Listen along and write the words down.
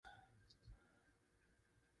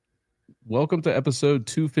Welcome to episode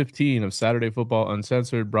 215 of Saturday Football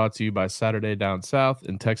Uncensored, brought to you by Saturday Down South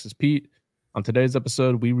and Texas Pete. On today's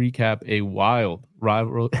episode, we recap a wild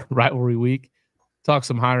rivalry week, talk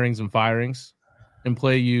some hirings and firings, and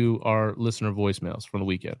play you our listener voicemails from the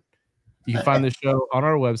weekend. You can find this show on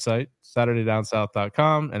our website,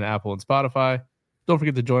 SaturdayDownSouth.com, and Apple and Spotify. Don't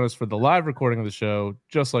forget to join us for the live recording of the show,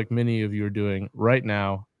 just like many of you are doing right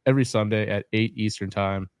now, every Sunday at 8 Eastern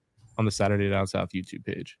Time on the Saturday Down South YouTube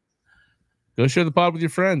page. Go share the pod with your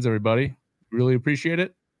friends, everybody. Really appreciate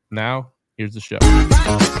it. Now, here's the show.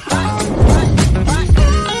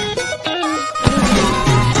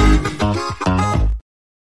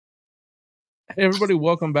 Hey, everybody.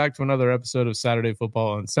 Welcome back to another episode of Saturday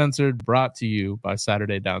Football Uncensored, brought to you by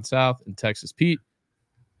Saturday Down South and Texas Pete.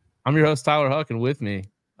 I'm your host, Tyler Huck, and with me,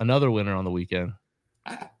 another winner on the weekend,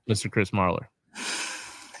 Mr. Chris Marler.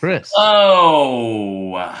 Chris.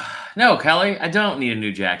 Oh, no, Kelly, I don't need a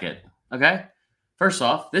new jacket. Okay? First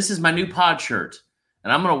off, this is my new pod shirt,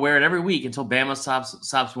 and I'm going to wear it every week until Bama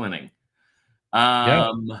stops winning.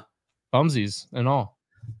 Bumsies and all.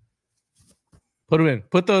 Put them in.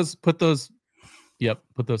 Put those thumbs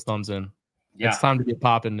in. Yeah. It's time to get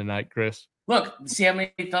popping tonight, Chris. Look, see how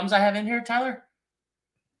many thumbs I have in here, Tyler?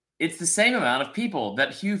 It's the same amount of people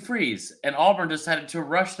that Hugh Freeze and Auburn decided to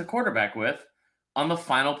rush the quarterback with on the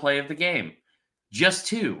final play of the game. Just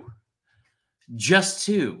two.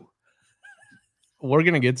 We're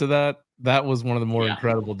going to get to that. That was one of the more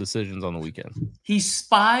incredible decisions on the weekend. He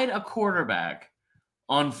spied a quarterback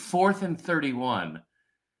on 4th and 31.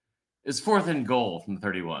 It's 4th and goal from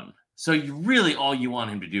 31. So all you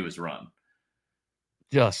want him to do is run.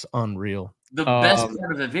 Just unreal. The best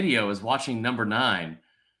part of the video is watching number 9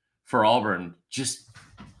 for Auburn. What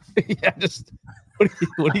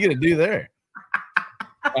are you going to do there?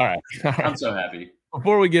 All right. I'm so happy.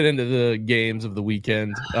 Before we get into the games of the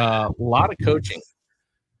weekend, a lot of coaching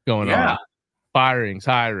going on. Firings,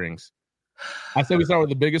 hirings. I say we start with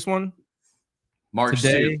the biggest one.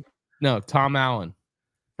 Tom Allen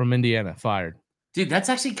from Indiana fired. Dude, that's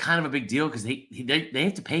actually kind of a big deal because they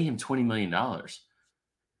have to pay him $20 million.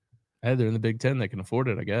 Hey, they're in the Big Ten. They can afford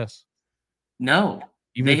it, I guess. No.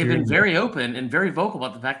 They have been very open and very vocal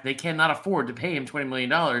about the fact they cannot afford to pay him $20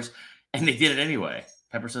 million, and they did it anyway.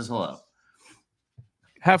 Pepper says hello.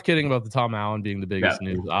 Half kidding about the Tom Allen being the biggest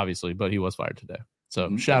news, obviously, but he was fired today.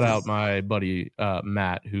 So shout out my buddy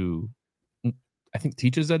Matt, who I think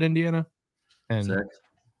teaches at Indiana. And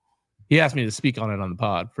he asked me to speak on it on the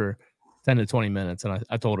pod for 10 to 20 minutes, and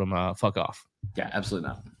I told him, fuck off. Yeah,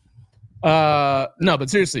 absolutely not. No,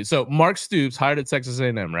 but seriously. So Mark Stoops hired at Texas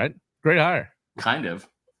A&M, right? Great hire. Kind of.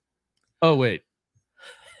 Oh, wait.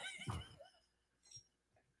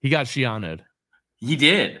 He got Shiano'd. He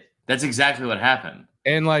did. That's exactly what happened.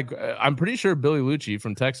 And I'm pretty sure Billy Lucci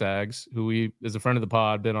from Texags, who is a friend of the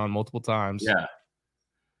pod, been on multiple times. Yeah.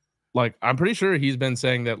 I'm pretty sure he's been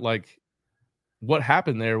saying that what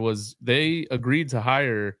happened there was they agreed to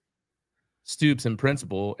hire Stoops in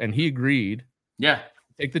principal, and he agreed. Yeah. To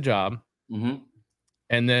take the job. Mm-hmm.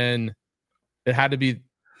 And then it had to be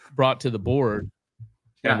brought to the board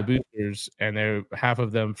and the boosters, and half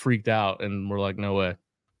of them freaked out and were like, no way.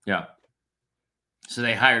 Yeah. So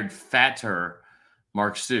they hired fatter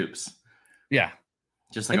Mark Stoops. Yeah.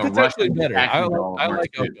 Just like potentially better. I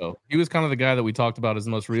like Oko. He was kind of the guy that we talked about as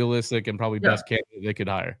the most realistic and probably best candidate they could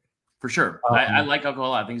hire. For sure. I like Oko a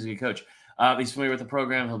lot. I think he's a good coach. He's familiar with the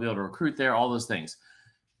program. He'll be able to recruit there, all those things.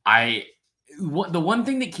 The one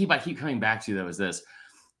thing that I keep coming back to, though, is this.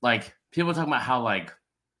 People talking about how,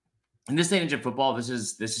 in this day and age of football, this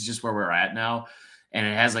is just where we're at now. And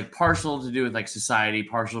it has partial to do with society,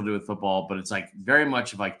 partial to do with football, but it's very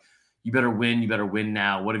much of you better win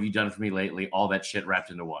now. What have you done for me lately? All that shit wrapped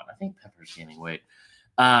into one. I think Pepper's gaining weight.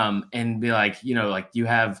 And be you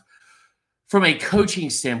have, from a coaching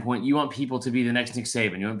standpoint, you want people to be the next Nick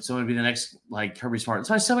Saban. You want someone to be the next Kirby Smart. That's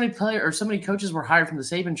why so many coaches were hired from the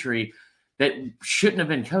Saban tree that shouldn't have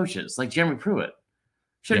been coaches, like Jeremy Pruitt.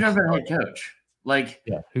 Should have never been a head coach.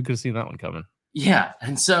 Who could have seen that one coming? Yeah,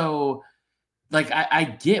 and so.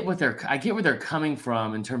 I get where they're coming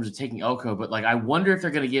from in terms of taking Elko, but I wonder if they're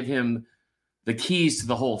going to give him the keys to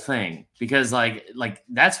the whole thing, because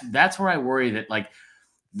that's where I worry that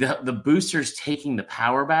the boosters taking the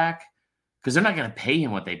power back, because they're not going to pay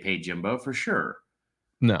him what they paid Jimbo for sure.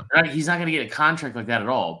 No, he's not going to get a contract like that at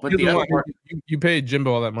all. But you paid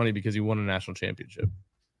Jimbo all that money because he won a national championship,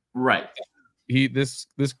 right? This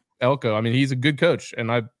Elko, I mean, he's a good coach, and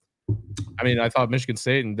I thought Michigan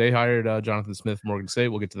State, and they hired Jonathan Smith from Morgan State.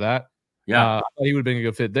 We'll get to that. Yeah. I thought he would have been a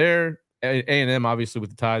good fit there. A&M, obviously, with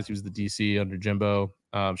the ties, he was the DC under Jimbo.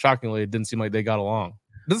 Shockingly, it didn't seem like they got along.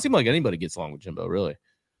 doesn't seem like anybody gets along with Jimbo, really.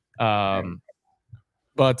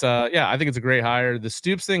 But I think it's a great hire. The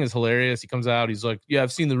Stoops thing is hilarious. He comes out, he's like, "Yeah,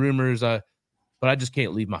 I've seen the rumors, but I just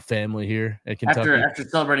can't leave my family here at Kentucky." After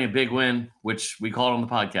celebrating a big win, which we called on the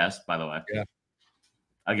podcast, by the way. Yeah.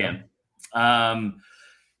 Again.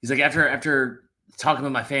 He's like, after talking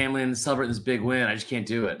with my family and celebrating this big win, I just can't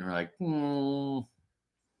do it. And we're like,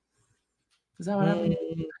 is that what happened?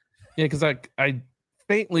 Yeah, because I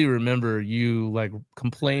faintly remember you like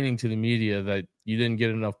complaining to the media that you didn't get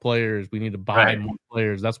enough players. We need to buy more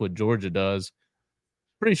players. That's what Georgia does.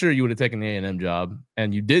 Pretty sure you would have taken the A&M job,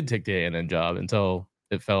 and you did take the A&M job until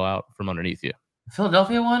it fell out from underneath you.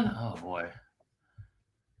 Philadelphia won? Oh boy.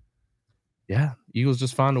 Yeah, Eagles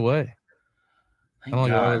just find a way. Thank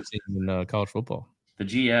God. In college football. The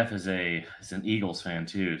GF is an Eagles fan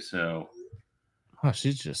too, so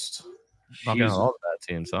she's just knocking out all of that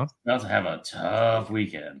teams, huh? About to have a tough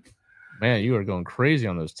weekend. Man, you are going crazy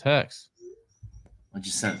on those texts. I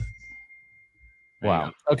just sent.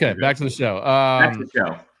 Wow. Okay, back to the show. Back to the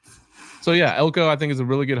show. So yeah, Elko, I think is a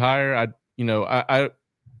really good hire.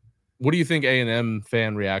 What do you think A&M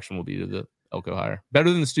fan reaction will be to the Elko hire?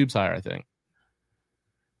 Better than the Stoops hire, I think.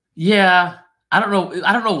 Yeah, I don't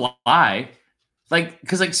know why.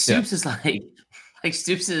 Because Stoops is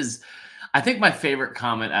Stoops is. I think my favorite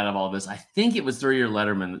comment out of all this, I think it was 3-year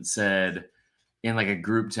Letterman that said in like a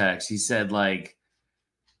group text, he said like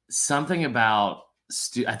something about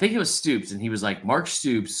I think it was Stoops, and he was like, Mark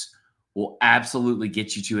Stoops will absolutely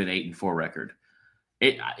get you to an 8-4 record.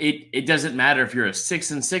 It doesn't matter if you're a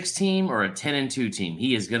 6-6 team or a 10-2 team.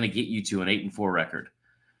 He is going to get you to an 8-4 record.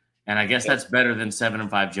 And I guess that's better than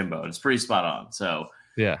 7-5 Jimbo. It's pretty spot on. So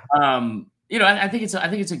yeah. I think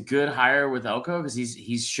it's a good hire with Elko because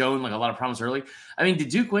he's shown like a lot of promise early. I mean, did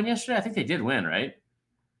Duke win yesterday? I think they did win, right?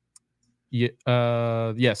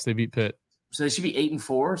 Yeah. Yes, they beat Pitt. So they should be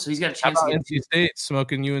 8-4. So he's got a chance. How about NC State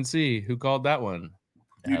smoking UNC? Who called that one?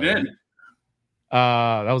 You did.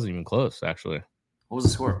 That wasn't even close, actually. What was the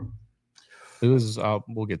score? It was.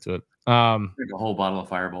 We'll get to it. Drink a whole bottle of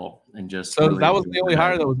Fireball and just. So that was the only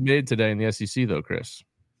hire that was made today in the SEC, though, Chris.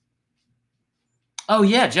 Oh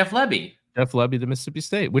yeah, Jeff Lebby. Jeff Lebby to Mississippi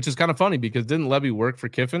State, which is kind of funny because didn't Lebby work for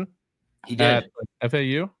Kiffin? He did at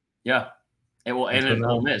FAU. Yeah, and at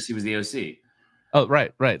Ole Miss, he was the OC. Oh,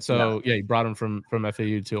 right. So yeah, he brought him from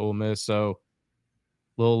FAU to Ole Miss. So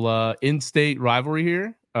little in-state rivalry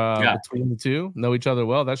here between the two. Know each other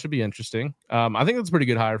well. That should be interesting. I think that's a pretty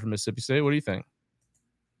good hire for Mississippi State. What do you think?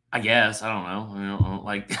 I guess I don't know.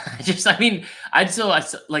 I'd still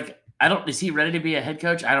I don't. Is he ready to be a head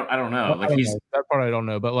coach? I don't know. That part I don't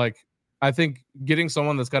know, but like I think getting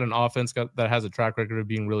someone that's got an offense that has a track record of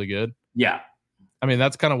being really good. Yeah. I mean,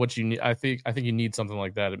 that's kind of what you need. I think you need something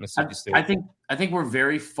like that at Mississippi State. I think we're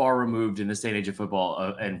very far removed in this day and age of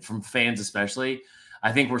football, and from fans especially.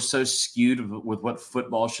 I think we're so skewed with what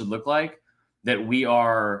football should look like that we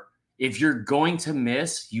are. If you're going to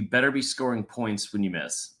miss, you better be scoring points when you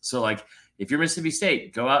miss. So, like, if you're Mississippi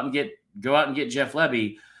State, go out and get Jeff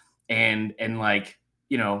Lebby, and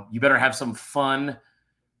you better have some fun,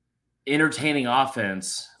 entertaining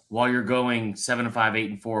offense while you're going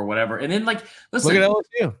 7-5, 8-4, whatever. And then listen, look at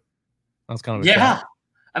LSU. That's kind of shot.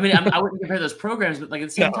 I mean, I wouldn't compare those programs, but at the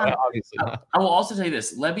same time, obviously I will also tell you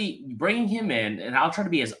this: Lebby, bringing him in, and I'll try to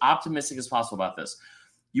be as optimistic as possible about this.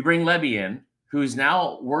 You bring Lebby in, who's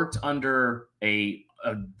now worked under a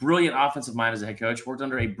brilliant offensive mind as a head coach, worked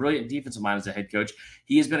under a brilliant defensive mind as a head coach.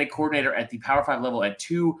 He has been a coordinator at the Power 5 level at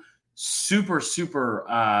 2 super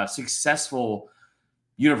successful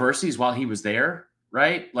universities while he was there.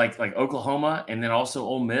 Right? Like Oklahoma and then also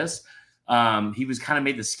Ole Miss. He was kind of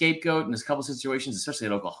made the scapegoat in a couple situations, especially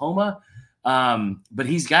at Oklahoma. But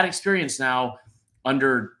he's got experience now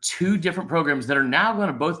under 2 different programs that are now going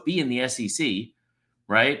to both be in the SEC,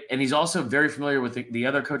 right? And he's also very familiar with the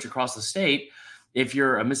other coach across the state. If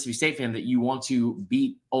you're a Mississippi State fan, that you want to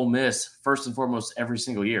beat Ole Miss first and foremost every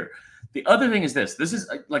single year. The other thing is this is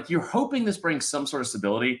like you're hoping this brings some sort of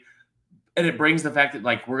stability. And it brings the fact that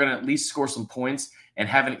we're going to at least score some points and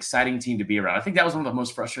have an exciting team to be around. I think that was one of the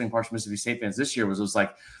most frustrating parts for Mississippi State fans this year was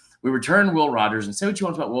like we return Will Rogers, and say what you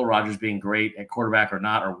want about Will Rogers being great at quarterback or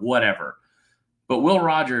not or whatever. But Will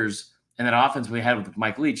Rogers and that offense we had with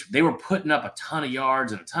Mike Leach, they were putting up a ton of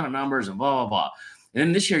yards and a ton of numbers and blah, blah, blah. And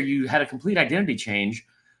then this year you had a complete identity change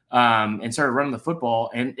and started running the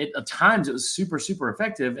football. And at times it was super, super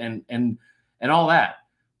effective and all that.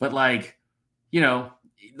 But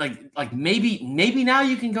maybe now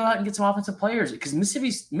you can go out and get some offensive players because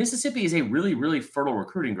Mississippi is a really, really fertile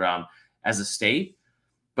recruiting ground as a state.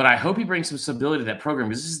 But I hope he brings some stability to that program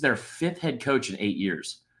because this is their 5th head coach in 8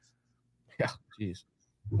 years. Yeah, geez.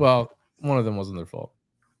 Well, one of them wasn't their fault.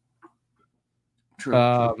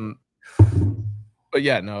 True. But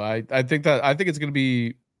yeah, no, I think it's going to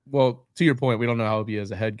be, well, to your point, we don't know how he'll be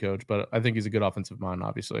as a head coach, but I think he's a good offensive mind,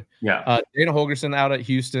 obviously. Yeah. Dana Holgorsen out at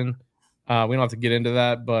Houston. We don't have to get into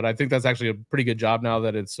that, but I think that's actually a pretty good job now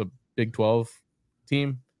that it's a Big 12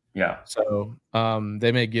 team. Yeah. So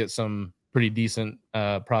they may get some pretty decent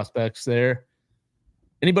prospects there.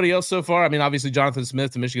 Anybody else so far? I mean, obviously Jonathan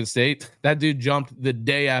Smith to Michigan State. That dude jumped the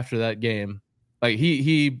day after that game. Like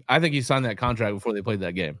I think he signed that contract before they played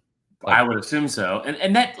that game. Like, I would assume so.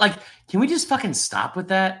 And that, like, can we just fucking stop with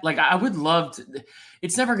that? Like, I would love to.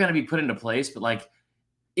 It's never going to be put into place, but like,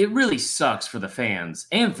 it really sucks for the fans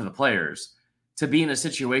and for the players to be in a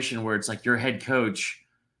situation where it's like your head coach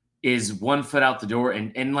is 1 foot out the door,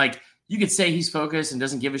 and like, you could say he's focused and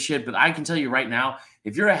doesn't give a shit, but I can tell you right now,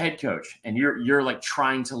 if you're a head coach and you're like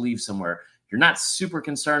trying to leave somewhere, you're not super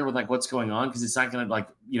concerned with like what's going on because it's not going to like,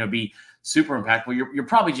 be super impactful. You're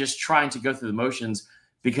probably just trying to go through the motions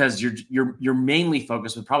because you're mainly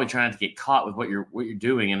focused with probably trying to get caught with what you're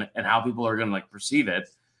doing and how people are going to like perceive it.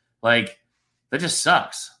 Like, that just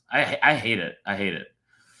sucks. I hate it. I hate it.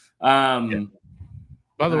 Yeah.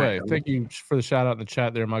 By the way, thank you for the shout out in the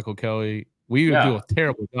chat there, Michael Kelly. We do a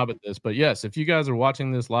terrible job at this, but yes, if you guys are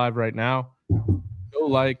watching this live right now, go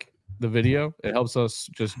like the video. It helps us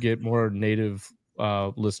just get more native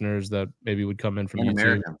listeners that maybe would come in from YouTube.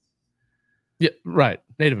 Americans. Yeah, right.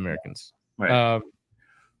 Native Americans. Right.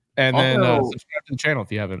 And then subscribe to the channel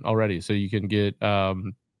if you haven't already, so you can get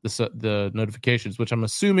the notifications, which I'm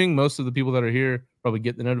assuming most of the people that are here probably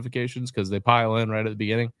get the notifications because they pile in right at the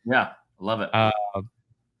beginning. Yeah, love it.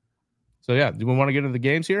 So yeah, do we want to get into the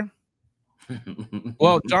games here?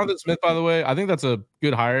 Well, Jonathan Smith, by the way, I think that's a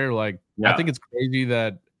good hire. Like, I think it's crazy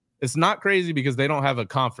that it's not crazy because they don't have a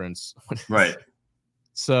conference. Right.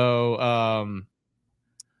 So,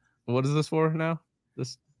 what is this for now?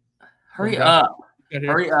 Hurry up.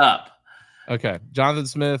 Hurry up. Okay. Jonathan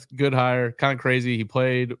Smith, good hire. Kind of crazy. He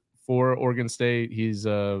played for Oregon State. He's,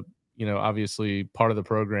 obviously part of the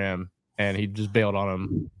program, and he just bailed on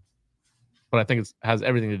him. But I think it has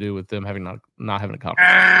everything to do with them having not having a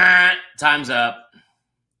conference. Time's up.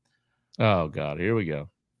 Oh, God. Here we go.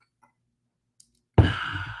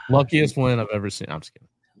 Luckiest win I've ever seen. I'm just kidding.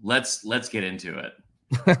 Let's get into it.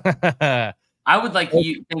 I would like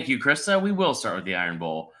you. Thank you, Krista. We will start with the Iron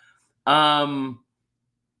Bowl. I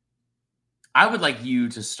would like you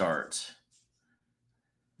to start.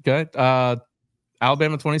 Okay.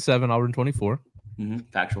 Alabama 27, Auburn 24.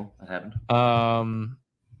 Factual. That happened.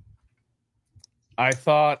 I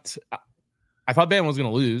thought Bama was going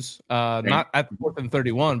to lose. Not at the 4th and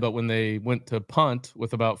 31, but when they went to punt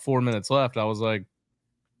with about 4 minutes left, I was like,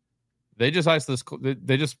 they just iced this.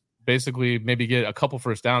 They just basically maybe get a couple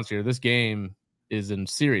first downs here. This game is in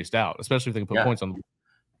serious doubt, especially if they can put points on.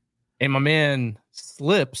 And my man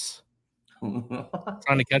slips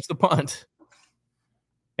trying to catch the punt.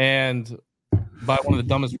 And by one of the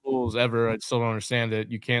dumbest rules ever, I still don't understand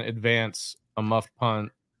it. You can't advance a muffed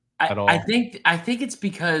punt at all. I think it's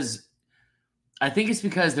because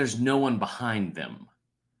there's no one behind them.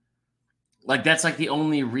 Like, that's like the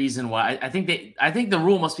only reason why. I think the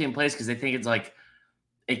rule must be in place because they think it's like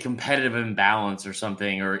a competitive imbalance or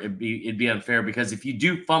something, or it'd be unfair because if you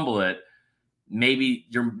do fumble it, maybe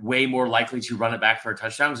you're way more likely to run it back for a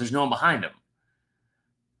touchdown because there's no one behind him.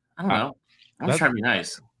 I don't know. I'm just trying to be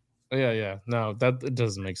nice. Yeah. No, it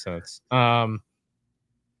doesn't make sense.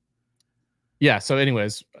 Yeah. So,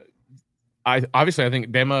 anyways, I think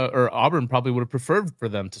Bama or Auburn probably would have preferred for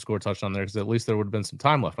them to score a touchdown there because at least there would have been some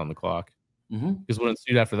time left on the clock. Because what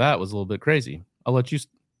ensued after that was a little bit crazy. I'll let you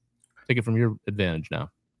take it from your advantage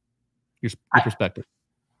now. Your perspective.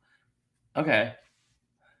 Okay.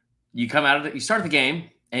 You come out of it. You start the game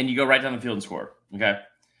and you go right down the field and score. Okay.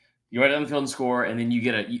 You go right down the field and score, and then you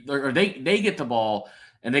get they get the ball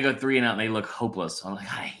and they go 3 and out and they look hopeless. I'm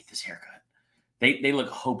like, I hate this haircut. They look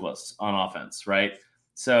hopeless on offense, right?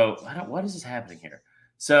 So what is this happening here?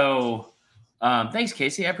 So thanks,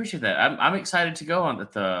 Casey. I appreciate that. I'm excited to go on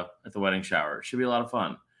at the wedding shower. It should be a lot of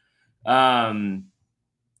fun.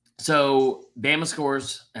 So Bama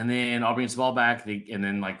scores, and then Auburn gets the ball back. And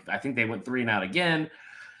then I think they went 3 and out again.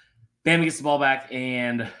 Bama gets the ball back,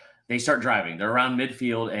 and they start driving. They're around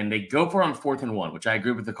midfield, and they go for on 4th and 1, which I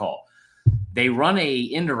agree with the call. They run a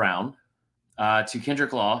end around to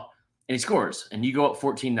Kendrick Law, and he scores, and you go up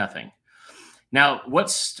 14-0. Now, what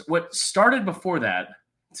started before that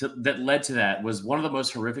that led to that was one of the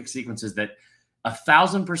most horrific sequences that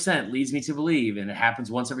 1,000% leads me to believe, and it happens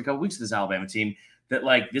once every couple weeks with this Alabama team, that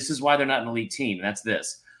this is why they're not an elite team. And that's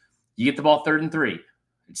this. You get the ball 3rd and 3.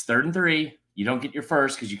 It's 3rd and 3. You don't get your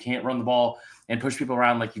first because you can't run the ball and push people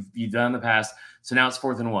around like you've done in the past. So now it's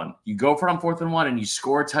 4th and 1. You go for it on 4th and 1 and you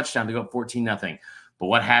score a touchdown to go up 14-0. But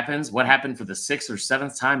what happens? What happened for the 6th or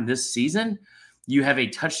 7th time this season? You have a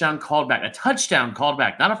touchdown called back. A touchdown called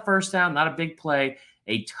back. Not a first down, not a big play.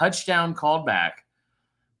 A touchdown called back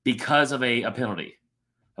because of a penalty.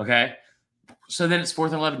 Okay? So then it's 4th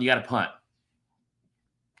and 11. You got to punt.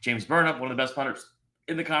 James Burnup, one of the best punters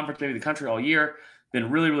in the conference, maybe the country all year. Been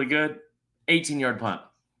really, really good. 18-yard punt.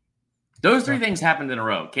 Those 3 things happened in a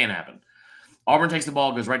row. Can't happen. Auburn takes the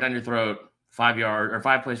ball, goes right down your throat,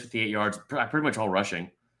 5 plays, 58 yards, pretty much all rushing,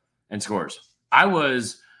 and scores. I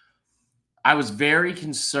was very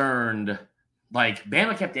concerned. Like,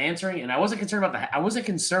 Bama kept answering, and I wasn't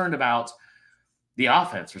concerned about the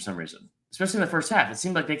offense for some reason, especially in the first half. It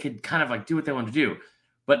seemed like they could kind of like do what they wanted to do.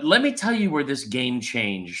 But let me tell you where this game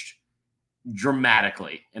changed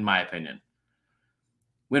dramatically, in my opinion.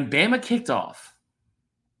 When Bama kicked off,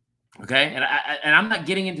 okay, and I'm not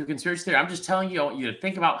getting into a conspiracy theory. I'm just telling you, I want you to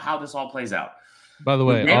think about how this all plays out. By the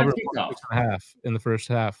way, Auburn won 6.5 in the first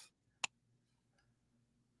half.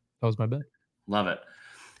 That was my bet. Love it.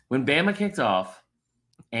 When Bama kicked off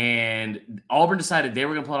and Auburn decided they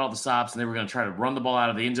were going to pull out all the stops and they were going to try to run the ball out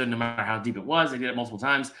of the end zone no matter how deep it was. They did it multiple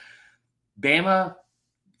times. Bama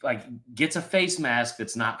gets a face mask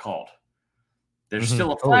that's not called. There's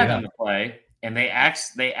still a flag on the play, and they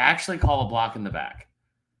actually call a block in the back.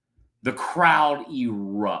 The crowd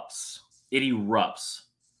erupts. It erupts.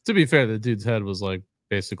 To be fair, the dude's head was like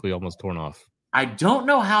basically almost torn off. I don't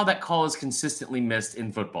know how that call is consistently missed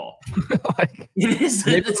in football. It is.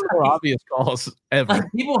 It's the more obvious calls ever. Like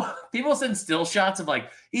people send still shots of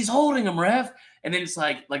like, he's holding him, ref. And then it's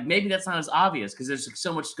like maybe that's not as obvious because there's like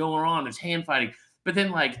so much going on. There's hand fighting. But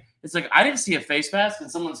then it's like I didn't see a face mask and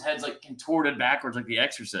someone's head's like contorted backwards like The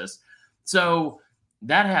Exorcist. So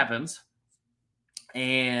that happens.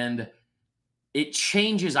 And it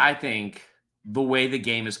changes, I think, the way the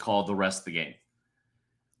game is called the rest of the game.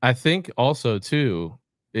 I think also, too,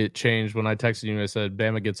 it changed when I texted you and I said,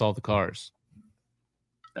 Bama gets all the cars.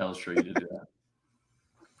 That was true. You did do that.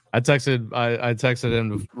 I texted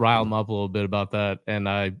him to rile him up a little bit about that, and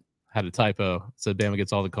I had a typo. It said Bama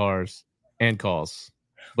gets all the cars and calls.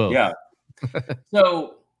 Both. Yeah.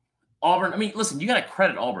 So, Auburn, I mean, listen, you got to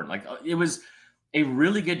credit Auburn. Like, it was a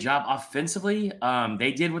really good job offensively.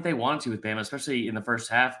 They did what they wanted to with Bama, especially in the first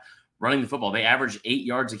half. Running the football. They averaged 8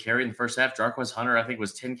 yards a carry in the first half. Jarquez Hunter, I think,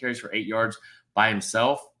 was 10 carries for 8 yards by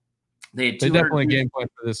himself. They definitely game plan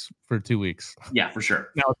for this for 2 weeks. Yeah, for sure.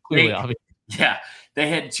 Now it's clearly obvious. Yeah. They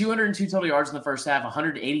had 202 total yards in the first half.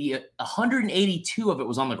 182 of it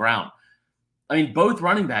was on the ground. I mean, both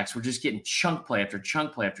running backs were just getting chunk play after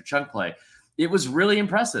chunk play after chunk play. It was really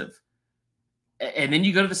impressive. And then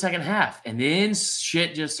you go to the second half, and then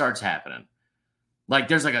shit just starts happening. Like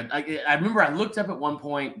there's I remember I looked up at one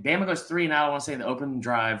point, Bama goes 3 and out, I want to say in the open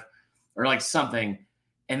drive or like something.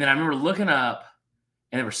 And then I remember looking up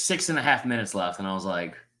and there were 6.5 minutes left. And I was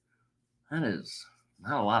like, that is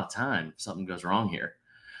not a lot of time. Something goes wrong here.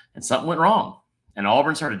 And something went wrong. And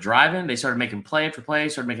Auburn started driving. They started making play after play,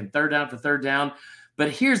 started making third down after third down.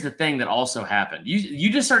 But here's the thing that also happened. You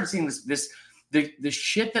just started seeing the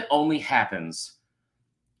shit that only happens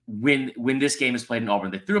when this game is played in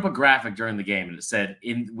Auburn. They threw up a graphic during the game and it said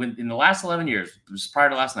in the last 11 years, it was prior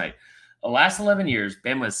to last night, the last 11 years,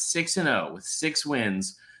 Bama is 6-0 with 6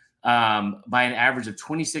 wins by an average of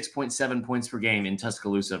 26.7 points per game in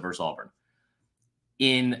Tuscaloosa versus Auburn.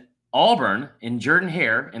 In Auburn, in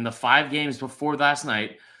Jordan-Hare, in the 5 games before last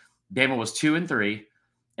night, Bama was 2-3,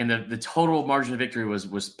 and the total margin of victory was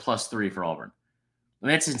 +3 for Auburn. I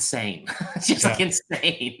mean, that's insane. It's just like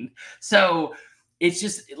insane. So it's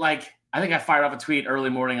just like, I think I fired off a tweet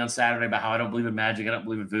early morning on Saturday about how I don't believe in magic. I don't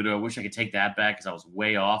believe in voodoo. I wish I could take that back because I was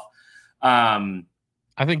way off. I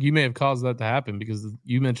think you may have caused that to happen because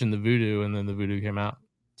you mentioned the voodoo and then the voodoo came out.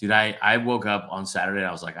 Dude, I woke up on Saturday and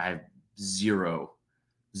I was like, I have zero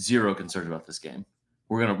concerns about this game.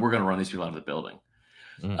 We're gonna run these people out of the building.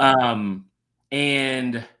 Mm-hmm.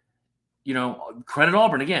 And credit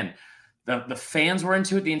Auburn again. The fans were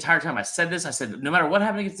into it the entire time. I said no matter what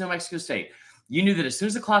happened against New Mexico State, you knew that as soon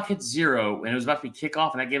as the clock hit 0 and it was about to be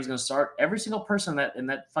kickoff and that game was going to start, every single person in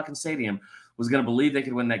that fucking stadium was going to believe they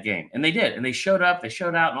could win that game. And they did. And they showed up, they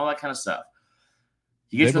showed out, and all that kind of stuff.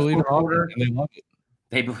 You get to the fourth quarter, and they loved it.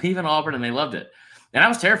 They believe in Auburn, and they loved it. And I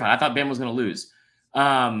was terrified. I thought Bama was going to lose.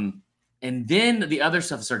 And then the other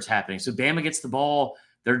stuff starts happening. So Bama gets the ball.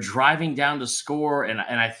 They're driving down to score, and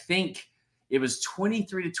I think it was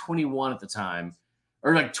 23-21 at the time,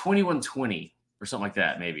 or like 21-20 or something like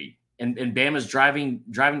that maybe. And Bama's driving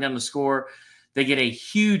down the score. They get a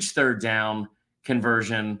huge third down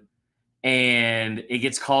conversion, and it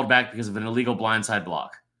gets called back because of an illegal blindside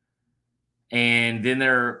block. And then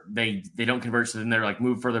they don't convert, so then they're like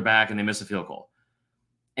moved further back and they miss a field goal.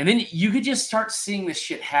 And then you could just start seeing this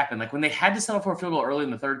shit happen. Like when they had to settle for a field goal early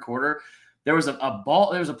in the third quarter, there was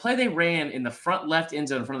a play they ran in the front left end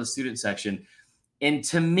zone in front of the student section. And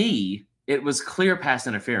to me, it was clear pass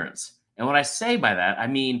interference. And what I say by that, I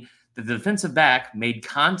mean that the defensive back made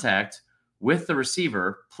contact with the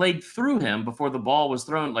receiver, played through him before the ball was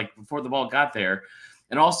thrown, like before the ball got there,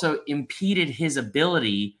 and also impeded his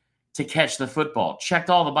ability to catch the football, checked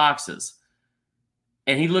all the boxes.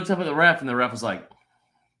 And he looked up at the ref, and the ref was like,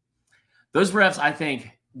 those refs, I think,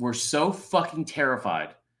 were so fucking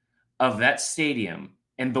terrified of that stadium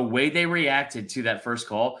and the way they reacted to that first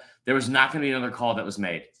call. There was not going to be another call that was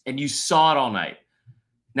made. And you saw it all night.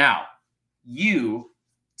 Now, you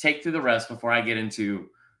take through the rest before I get into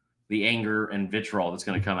the anger and vitriol that's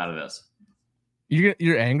going to come out of this.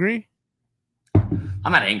 You're angry?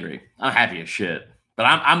 I'm not angry. I'm happy as shit. But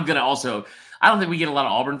I'm going to also – I don't think we get a lot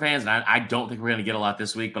of Auburn fans, and I don't think we're going to get a lot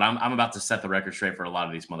this week, but I'm about to set the record straight for a lot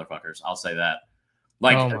of these motherfuckers. I'll say that.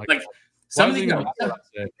 Like some of these –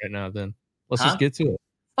 right now then. Let's just get to it.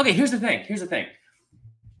 Okay, here's the thing.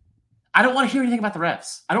 I don't want to hear anything about the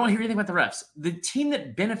refs. The team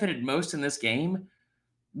that benefited most in this game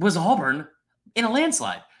was Auburn in a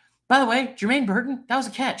landslide. By the way, Jermaine Burton, that was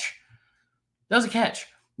a catch.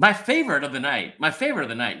 My favorite of the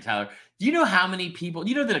night, Tyler. Do you know how many people,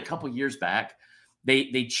 you know that a couple years back,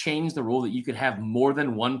 they changed the rule that you could have more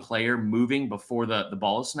than one player moving before the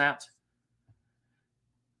ball is snapped?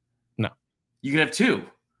 No. You could have two.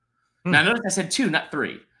 Now, notice I said two, not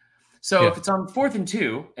three. So if it's on 4th and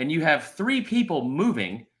 2 and you have three people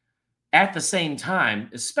moving at the same time,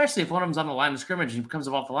 especially if one of them's on the line of scrimmage and comes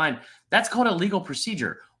off the line, that's called a legal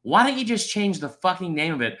procedure. Why don't you just change the fucking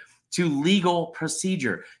name of it to legal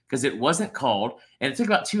procedure? Because it wasn't called, and it took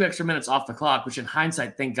about 2 extra minutes off the clock, which in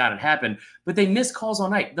hindsight, thank God it happened. But they missed calls all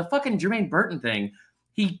night. The fucking Jermaine Burton thing,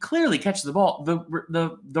 he clearly catches the ball.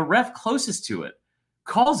 The ref closest to it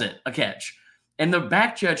calls it a catch. And the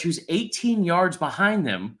back judge, who's 18 yards behind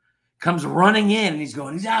them, comes running in, and he's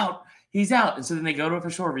going, he's out. And so then they go to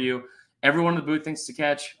official review. Everyone in the booth thinks it's a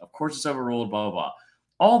catch. Of course, it's overruled, blah, blah, blah.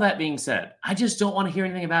 All that being said, I just don't want to hear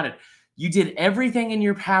anything about it. You did everything in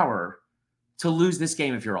your power to lose this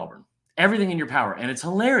game if you're Auburn. Everything in your power. And it's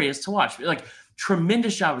hilarious to watch. Like,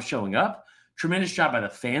 tremendous job of showing up. Tremendous job by the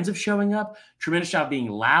fans of showing up. Tremendous job being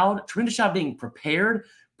loud. Tremendous job being prepared.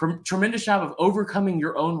 Tremendous job of overcoming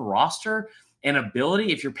your own roster and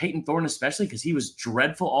ability, if you're Peyton Thorne especially, because he was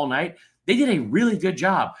dreadful all night. They did a really good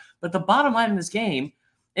job. But the bottom line in this game,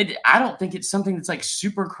 I don't think it's something that's like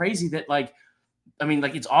super crazy that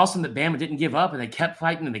it's awesome that Bama didn't give up and they kept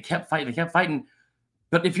fighting and they kept fighting.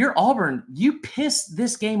 But if you're Auburn, you piss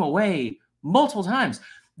this game away multiple times.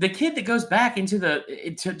 The kid that goes back into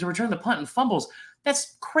to return the punt and fumbles,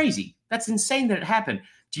 that's crazy. That's insane that it happened.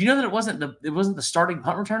 Do you know that it wasn't the starting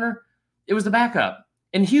punt returner? It was the backup.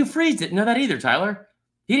 And Hugh Freeze didn't know that either, Tyler.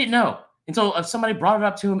 He didn't know until somebody brought it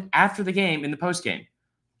up to him after the game in the post game.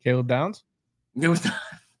 Caleb Downs? It was a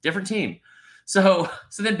different team. So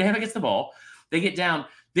then Bama gets the ball. They get down.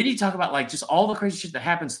 Then you talk about like just all the crazy shit that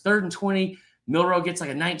happens. 3rd and 20. Milroe gets like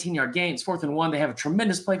a 19-yard gain. It's 4th and 1. They have a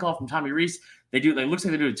tremendous play call from Tommy Reese. It looks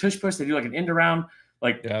like they do a tush push. They do like an end around,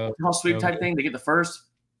 call sweep type thing. They get the first.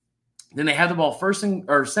 Then they have the ball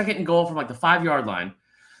 2nd and goal from like the 5-yard line.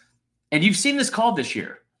 And you've seen this called this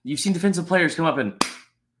year. You've seen defensive players come up and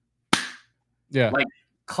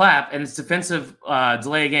clap, and it's defensive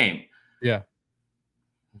delay a game. Yeah.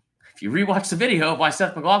 If you rewatch the video of why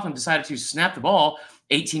Seth McLaughlin decided to snap the ball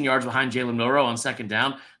 18 yards behind Jalen Milroe on 2nd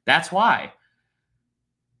down, that's why.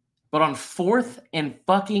 But on 4th and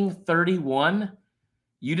fucking 31,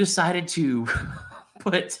 you decided to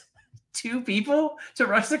put 2 people to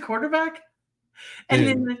rush the quarterback and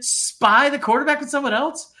then spy the quarterback with someone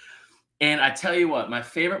else. And I tell you what, my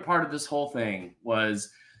favorite part of this whole thing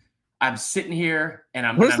was I'm sitting here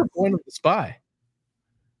and What's the point of the spy?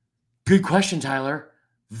 Good question, Tyler.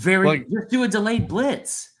 Just do a delayed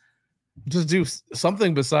blitz. Just do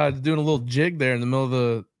something besides doing a little jig there in the middle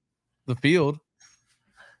of the field.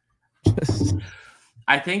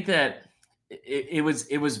 I think that it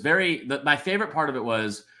was very. My favorite part of it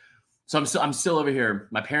was. So I'm still over here.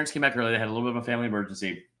 My parents came back early. They had a little bit of a family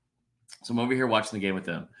emergency, so I'm over here watching the game with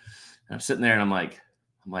them. And I'm sitting there and I'm like,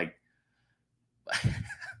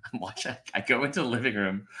 I'm watching. I go into the living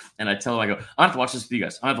room and I tell them, I go, I have to watch this with you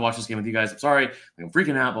guys. I have to watch this game with you guys. I'm sorry. I'm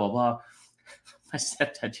freaking out, blah, blah, blah. My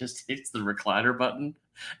stepdad just hits the recliner button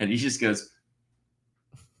and he just goes,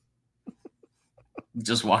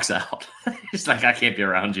 just walks out. He's like, I can't be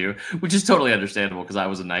around you, which is totally understandable because I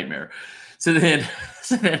was a nightmare. So then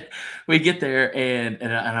we get there and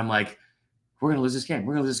I'm like, we're going to lose this game.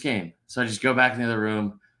 We're going to lose this game. So I just go back in the other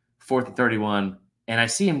room, 4th and 31, and I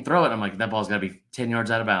see him throw it. I'm like, that ball's got to be 10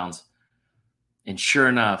 yards out of bounds. And sure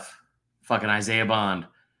enough, fucking Isaiah Bond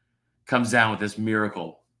comes down with this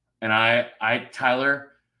miracle. And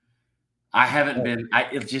Tyler, I haven't been –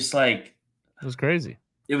 it's just like – it was crazy.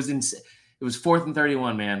 It was insane. It was 4th and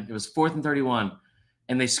 31, man. It was 4th and 31,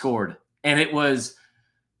 and they scored. And it was –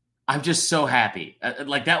 I'm just so happy.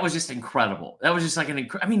 Like, that was just incredible. That was just like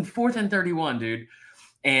 4th and 31, dude.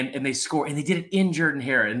 And they scored. And they did it in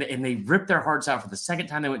Jordan-Hare. And they ripped their hearts out for the second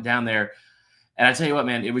time they went down there. And I tell you what,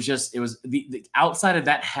 man, it was the outside of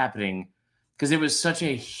that happening, because it was such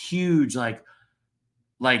a huge, like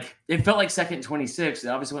it felt like 2nd and 26. It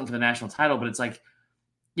obviously went for the national title, but it's like,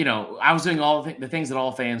 you know, I was doing all the things that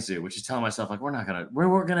all fans do, which is telling myself, like, we're not going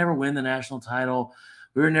to ever win the national title.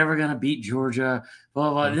 We're never going to beat Georgia.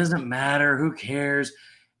 Blah, blah, blah. It doesn't matter. Who cares?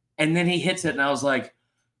 And then he hits it, and I was like,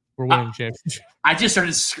 we're winning championship. I just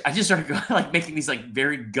started going, like, making these like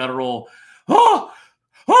very guttural, Oh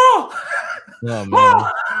man,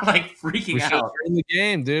 like freaking out in the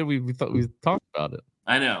game, dude. We talked about it.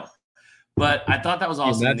 I know, but I thought that was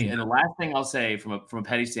awesome. And the last thing I'll say from a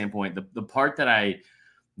petty standpoint, the part that I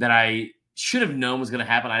should have known was going to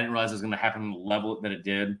happen, I didn't realize it was going to happen on the level that it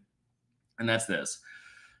did, and that's this.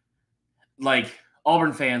 Like,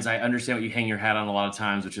 Auburn fans, I understand what you hang your hat on a lot of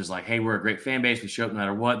times, which is like, hey, we're a great fan base. We show up no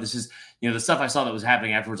matter what. This is, you know, the stuff I saw that was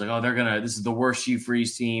happening afterwards, like, oh, this is the worst Hugh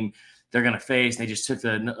Freeze team they're going to face. They just took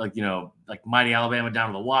the, like, you know, like mighty Alabama down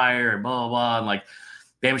to the wire and blah, blah, blah. And like,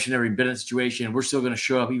 Bama should never even been in that situation. We're still going to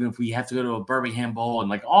show up even if we have to go to a Birmingham Bowl and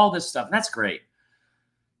like all this stuff. And that's great.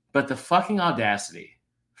 But the fucking audacity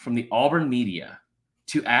from the Auburn media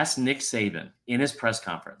to ask Nick Saban in his press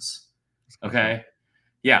conference. Okay.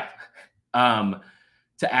 Yeah.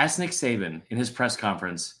 To ask Nick Saban in his press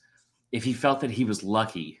conference if he felt that he was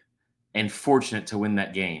lucky and fortunate to win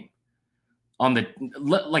that game.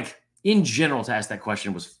 In general, to ask that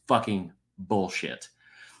question was fucking bullshit.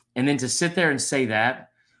 And then to sit there and say that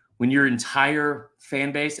when your entire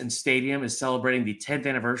fan base and stadium is celebrating the 10th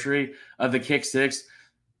anniversary of the Kick Six,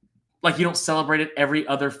 like, you don't celebrate it every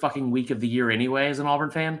other fucking week of the year anyway as an Auburn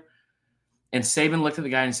fan. And Saban looked at the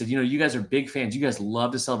guy and said, you know, you guys are big fans. You guys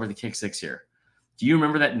love to celebrate the Kick Six here. Do you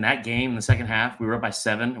remember that in that game in the second half, we were up by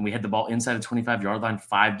 7 and we had the ball inside the 25-yard line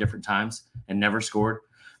 5 different times and never scored,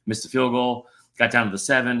 missed a field goal, got down to the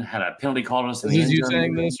 7, had a penalty called on us. Is you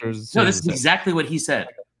saying this, or is no? This is exactly what he said.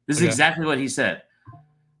 This is exactly what he said.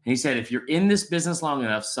 And he said, if you're in this business long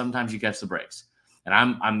enough, sometimes you catch the breaks. And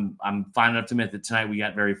I'm fine enough to admit that tonight we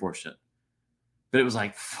got very fortunate. But it was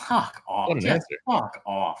like, fuck off. Just fuck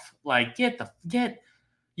off. Like,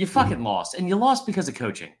 you fucking lost. And you lost because of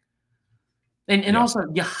coaching. And also,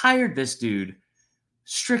 you hired this dude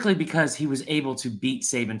strictly because he was able to beat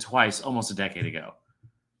Saban twice almost a decade ago.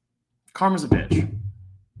 Karma's a bitch.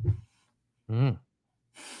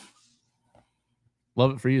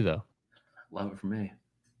 Love it for you, though. Love it for me.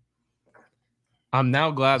 I'm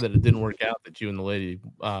now glad that it didn't work out, that you and the lady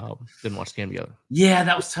didn't watch the game together. Yeah,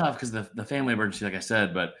 that was tough because the family emergency, like I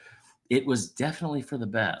said, but it was definitely for the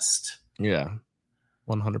best. Yeah,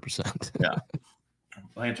 100%. Yeah.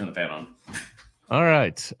 I can turn the fan on. All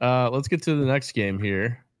right. Let's get to the next game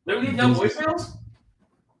here. Did we get no voicemails?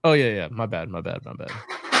 Oh, yeah. My bad. We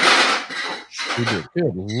did.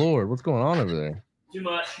 Good Lord. What's going on over there? Too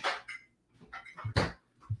much.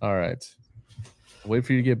 All right. Wait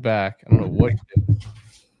for you to get back. I don't know what you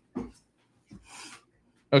did.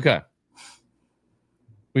 Okay.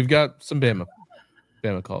 We've got some Bama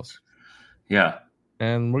calls. Yeah.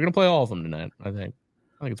 And we're going to play all of them tonight, I think.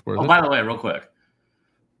 I think it's worth it. By the way, real quick,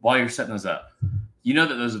 while you're setting those up, you know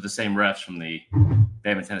that those are the same refs from the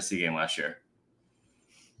Bama-Tennessee game last year.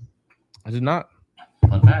 I did not.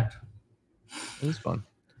 Fun fact. It was fun.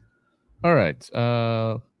 All right.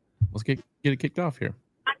 Let's get it kicked off here.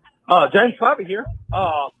 James Clavey here.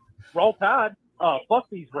 Roll Tide. Fuck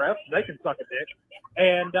these refs. They can suck a dick.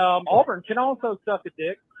 And Auburn can also suck a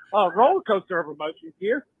dick. Roller coaster of emotions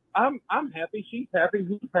here. I'm happy. She's happy.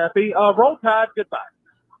 He's happy. Roll Tide. Goodbye.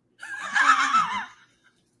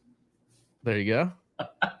 There you go.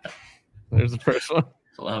 There's the first one.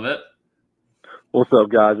 Love it. What's up,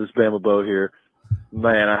 guys? It's Bama Bo here.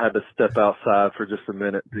 Man, I had to step outside for just a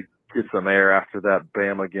minute to get some air after that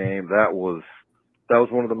Bama game. That was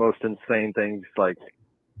one of the most insane things like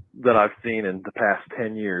that I've seen in the past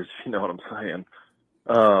 10 years. You know what I'm saying?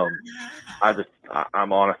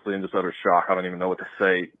 I'm honestly in just utter shock. I don't even know what to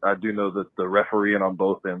say. I do know that the refereeing on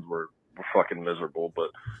both ends were super fucking miserable. But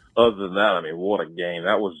other than that, I mean, what a game.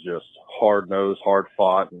 That was just hard-nosed,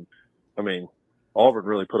 hard-fought. And, I mean, Auburn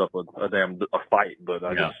really put up a fight. But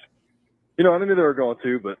I just, I knew they were going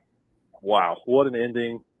to. But, wow, what an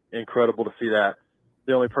ending. Incredible to see that.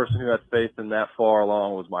 The only person who had faith in that far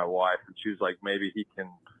along was my wife. And she was like, maybe he can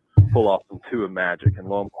pull off some Tua magic. And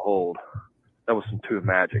lo and behold, that was some Tua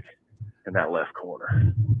magic in that left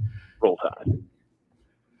corner. Roll Tide.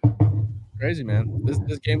 Crazy, man.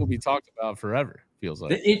 This game will be talked about forever, feels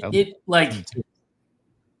like.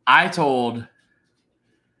 I told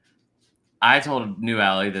New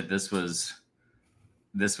Alley that this was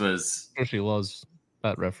she loves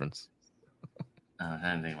that reference.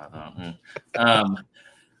 I didn't think about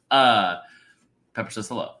that. Pepper says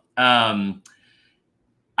hello. I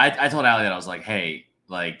told Allie that I was like, hey,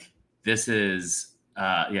 like this is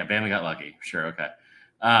Bama got lucky. Sure, okay.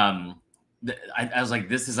 I was like,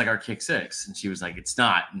 this is like our kick six, and she was like, it's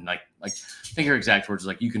not. And like I think her exact words was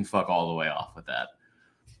like, you can fuck all the way off with that.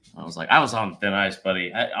 I was like, I was on thin ice,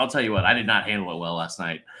 buddy. I'll tell you what, I did not handle it well last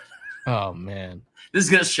night. Oh man, this is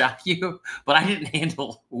gonna shock you, but I didn't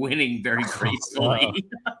handle winning very gracefully.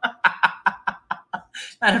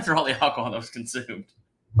 Not after all the alcohol that was consumed.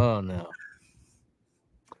 Oh no.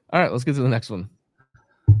 All right, let's get to the next one.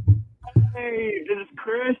 Hey, this is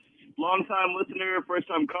Chris, long-time listener,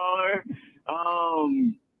 first-time caller.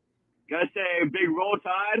 Gotta say, big Roll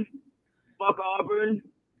Tide. Fuck Auburn.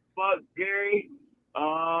 Fuck Gary.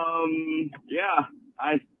 I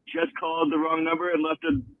just called the wrong number and left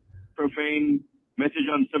a profane message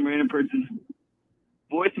on some random person's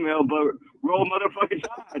voicemail, but roll motherfucking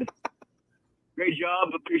Tide. Great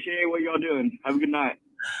job. Appreciate what y'all doing. Have a good night.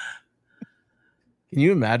 Can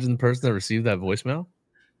you imagine the person that received that voicemail?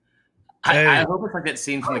 I hope it's like that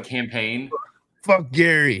scene from the campaign. Fuck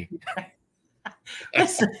Gary.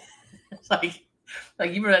 it's like you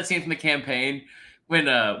remember that scene from the campaign when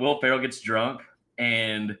Will Ferrell gets drunk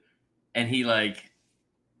and he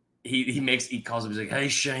calls him, he's like, hey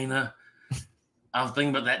Shayna, I was thinking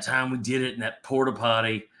about that time we did it in that porta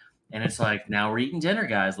potty, and it's like, now we're eating dinner,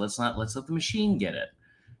 guys. Let's let the machine get it.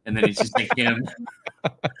 And then it's just like him.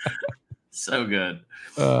 So good.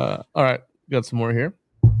 All right, got some more here.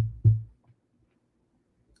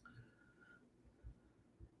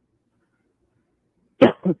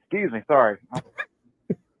 Excuse me, sorry.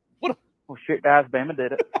 What? Well, shit, guys, Bama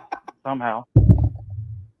did it somehow.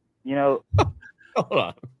 Hold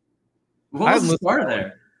on. What was the start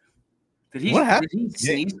there? Did he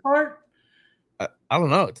sneeze part? I don't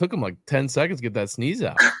know. It took him like 10 seconds to get that sneeze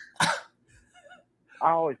out.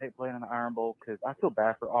 I always hate playing in the Iron Bowl because I feel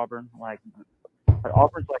bad for Auburn. Like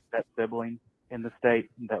Auburn's like that sibling in the state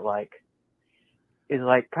that like is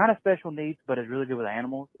like kind of special needs, but is really good with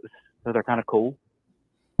animals, so they're kind of cool.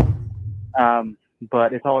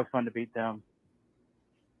 But it's always fun to beat them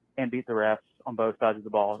and beat the refs on both sides of the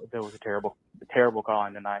ball. There was a terrible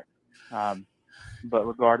calling tonight. But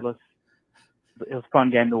regardless, it was a fun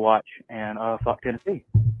game to watch, and fuck Tennessee.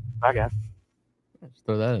 Bye, guys. Just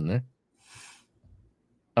throw that in there.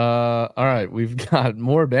 All right, we've got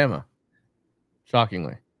more Bama.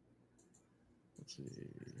 Shockingly. Let's see.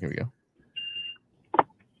 Here we go.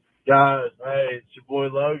 Guys, hey, it's your boy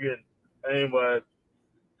Logan. Anyway,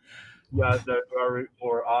 you guys know who I root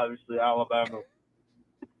for, obviously Alabama.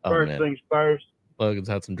 First things first. Logan's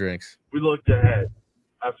had some drinks. We looked ahead.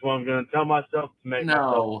 That's what I'm going to tell myself to make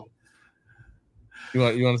myself. You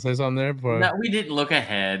want to say something there? No, we didn't look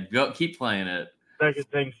ahead. Go, keep playing it. Second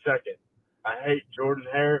thing second. I hate Jordan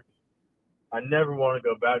Hare. I never want to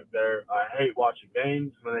go back there. I hate watching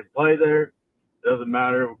games when they play there. Doesn't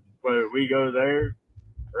matter whether we go there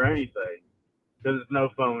or anything, because it's no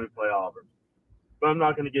fun when we play Auburn. But I'm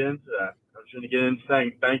not going to get into that. I'm just going to get into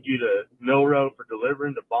saying thank you to Milroe for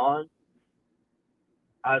delivering to Bond.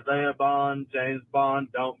 Isaiah Bond, James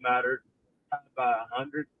Bond, don't matter. By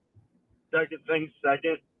 100. Second thing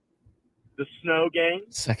second. The snow game.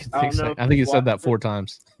 Second thing second. I think you said that 4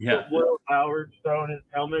 times. Yeah. Will Howard throwing his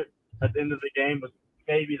helmet at the end of the game was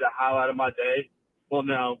maybe the highlight of my day. Well,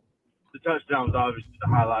 no. The touchdown was obviously the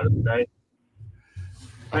highlight of the day.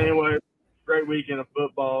 Anyway, great weekend of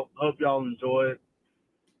football. Hope y'all enjoy it.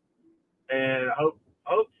 And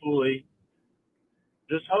hopefully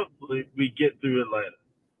we get through Atlanta.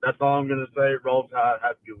 That's all I'm going to say. Roll Tide.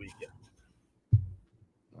 Have a good weekend.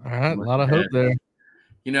 All right. A lot of hope there.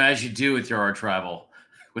 You know, as you do with your arch rival,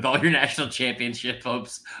 with all your national championship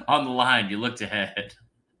hopes on the line, you looked ahead.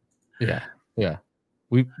 Yeah. Yeah.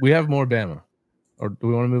 We have more Bama. Or do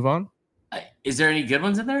we want to move on? Is there any good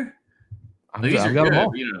ones in there? I've got them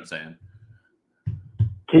all. You know what I'm saying?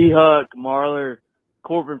 T. Huck, Marler,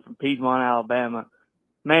 Corbin from Piedmont, Alabama.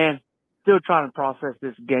 Man, Still trying to process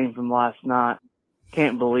this game from last night.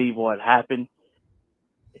 Can't believe what happened.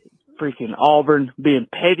 Freaking Auburn being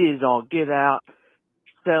petty as all get out,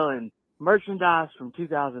 selling merchandise from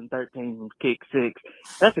 2013 from Kick Six.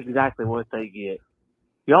 That's exactly what they get.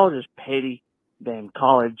 Y'all just petty, damn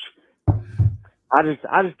college. I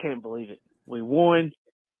just can't believe it. We won.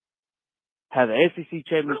 Have the SEC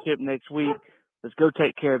championship next week. Let's go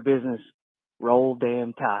take care of business. Roll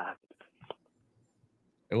damn Tide.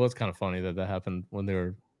 It was kind of funny that happened when they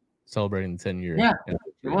were celebrating the 10-year. Yeah,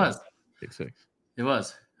 it was. Kick Six. It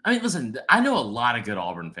was. I mean, listen, I know a lot of good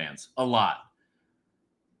Auburn fans. A lot.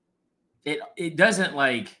 It doesn't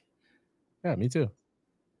like. Yeah, me too.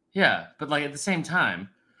 Yeah, but like at the same time,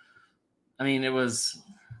 I mean, it was.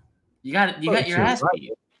 You got your ass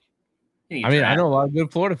beat. I mean, I know a lot of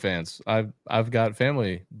good Florida fans. I've got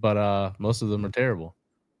family, but most of them are terrible.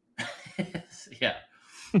 Yeah.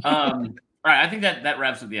 All right, I think that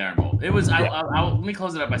wraps up the Iron Bowl. It was. Let me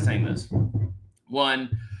close it up by saying this.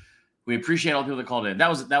 One, we appreciate all the people that called in. That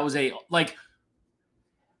was a like.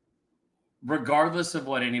 Regardless of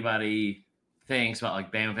what anybody thinks about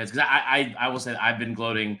like Bama fans, because I will say I've been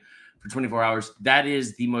gloating for 24 hours. That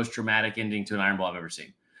is the most dramatic ending to an Iron Bowl I've ever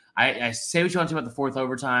seen. I say what you want to about the fourth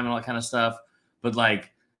overtime and all that kind of stuff, but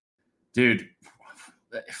like, dude,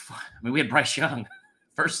 I mean, we had Bryce Young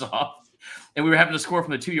first off, and we were having to score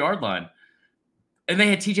from the 2-yard line, and they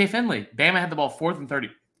had TJ Finley. Bama had the ball 4th and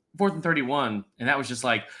 31, and that was just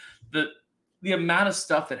like the amount of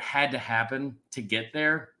stuff that had to happen to get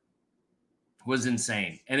there was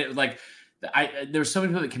insane. And it was like, there were so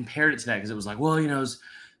many people that compared it to that because it was like, well, you know,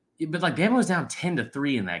 but like Bama was down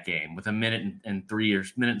 10-3 in that game with a minute and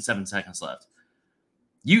 7 seconds left.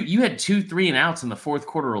 You had 2 3-and-outs in the fourth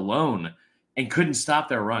quarter alone and couldn't stop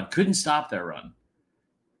their run.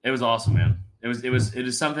 It was awesome, man. It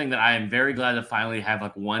is something that I am very glad to finally have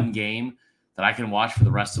like one game that I can watch for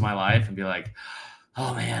the rest of my life and be like,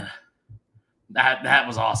 oh man, that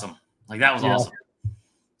was awesome. Like that was awesome.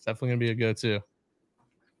 It's definitely gonna be a go-to.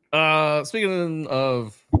 Speaking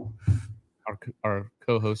of our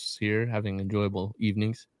co-hosts here having enjoyable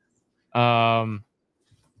evenings, look,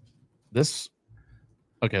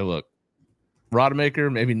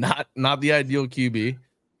 Rodemaker, maybe not the ideal QB.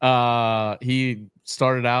 He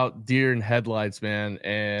started out deer in headlights, man,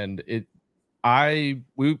 and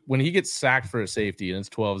when he gets sacked for a safety and it's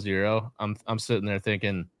 12-0, I'm sitting there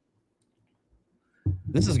thinking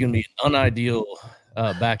this is gonna be an unideal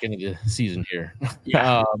back into the season here.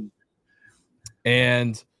 Yeah.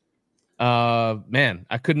 Man,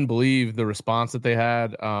 I couldn't believe the response that they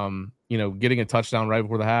had. Getting a touchdown right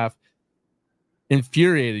before the half.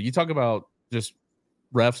 Infuriated. You talk about just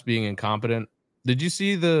refs being incompetent. Did you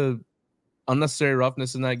see the unnecessary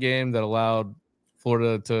roughness in that game that allowed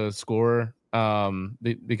Florida to score?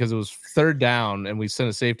 Because it was 3rd down and we sent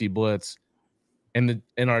a safety blitz, and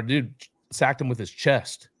our dude sacked him with his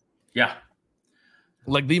chest. Yeah.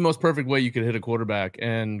 Like the most perfect way you could hit a quarterback,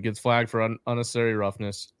 and gets flagged for unnecessary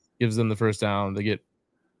roughness, gives them the first down. They get,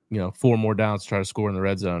 4 more downs to try to score in the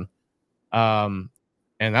red zone. And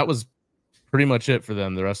that was pretty much it for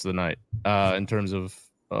them the rest of the night in terms of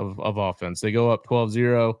offense. They go up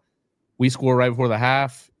 12-0. We score right before the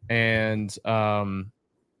half, and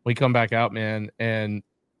we come back out, man. And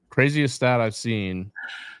craziest stat I've seen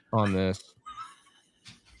on this.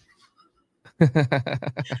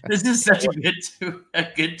 This is such a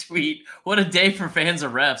good tweet. What a day for fans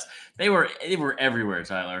of refs. They were everywhere,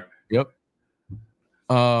 Tyler. Yep.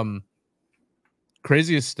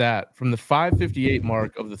 Craziest stat from the 5:58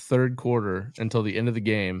 mark of the third quarter until the end of the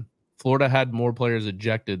game, Florida had more players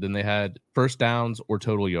ejected than they had first downs or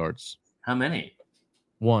total yards. How many?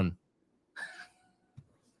 1.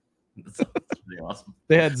 That's pretty awesome.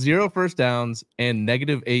 They had 0 first downs and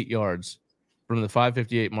 -8 yards from the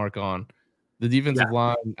 5:58 mark on. The defensive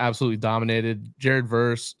line absolutely dominated. Jared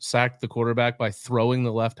Verse sacked the quarterback by throwing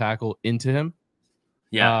the left tackle into him.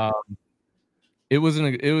 Yeah. What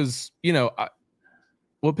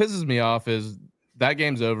pisses me off is that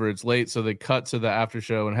game's over. It's late, so they cut to the after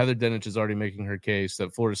show, and Heather Dinich is already making her case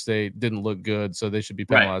that Florida State didn't look good, so they should be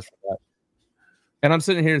penalized for that. And I'm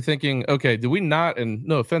sitting here thinking, okay, did we not, and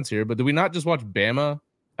no offense here, but did we not just watch Bama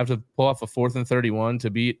have to pull off a 4th and 31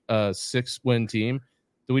 to beat a 6-win team?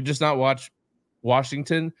 Did we just not watch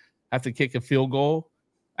Washington have to kick a field goal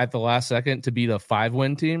at the last second to beat a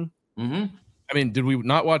 5-win team? Mm-hmm. I mean, did we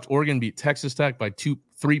not watch Oregon beat Texas Tech by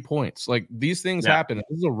 3 points? Like, these things happen.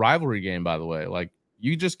 This is a rivalry game, by the way. Like,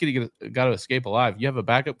 you just got to escape alive. You have a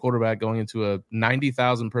backup quarterback going into a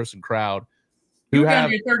 90,000 person crowd. You got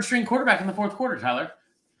your 3rd string quarterback in the fourth quarter, Tyler.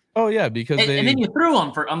 Oh yeah, because and then you threw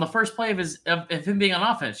him on the first play of him being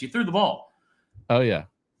on offense. You threw the ball. Oh yeah,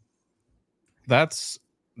 that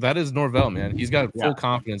is Norvell, man. He's got full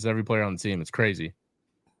confidence in every player on the team. It's crazy.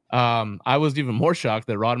 I was even more shocked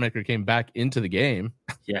that Rodemaker came back into the game.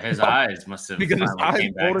 Yeah, his eyes must have because his eyes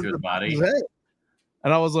came back to his body.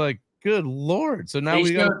 And I was like, good Lord. So now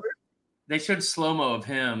they showed slow-mo of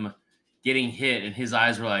him getting hit, and his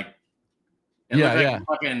eyes were like, it looked like a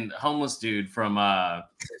fucking homeless dude from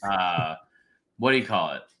what do you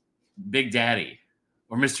call it? Big Daddy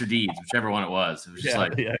or Mr. Deeds, whichever one it was. It was just oh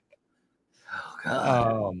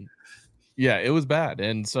God. Yeah, it was bad.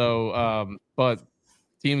 And so but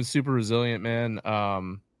team's super resilient, man.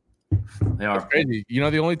 They are crazy. You know,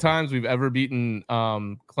 the only times we've ever beaten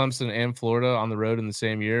Clemson and Florida on the road in the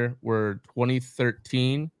same year were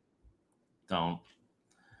 2013. Don't.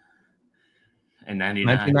 And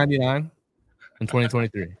 1999 and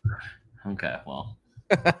 2023. Okay, well.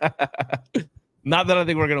 Not that I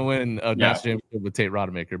think we're going to win a national championship with Tate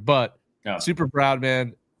Rodemaker, but super proud,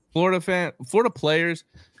 man. Florida players.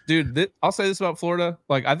 Dude, I'll say this about Florida.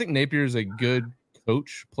 Like, I think Napier is a good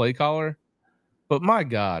coach, play caller, but my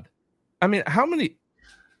God. I mean, how many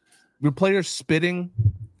your players spitting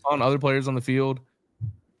on other players on the field?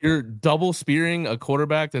 You're double spearing a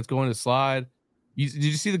quarterback that's going to slide. Did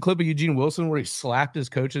you see the clip of Eugene Wilson where he slapped his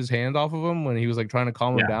coach's hand off of him when he was like trying to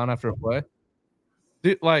calm him down after a play?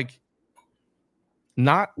 Dude, like,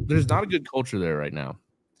 there's not a good culture there right now.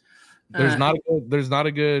 There's not a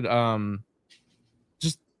good I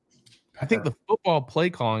think the football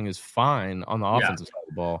play calling is fine on the offensive side of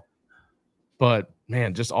the ball. But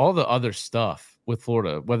man, just all the other stuff with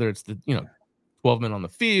Florida, whether it's the 12 men on the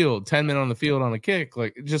field, 10 men on the field on a kick,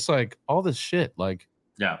 like just like all this shit, like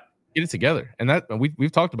get it together. And that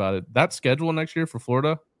we've talked about it. That schedule next year for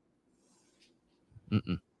Florida,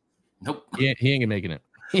 nope, he ain't making it.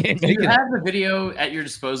 Do you have the video at your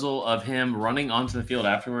disposal of him running onto the field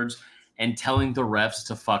afterwards and telling the refs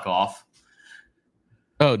to fuck off?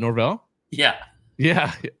 Oh, Norvell? Yeah.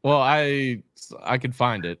 Well, I could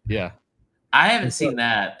find it. Yeah. I haven't seen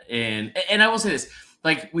that, and I will say this: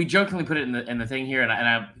 like we jokingly put it in the thing here, and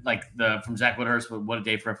I like from Zach Woodhurst, what a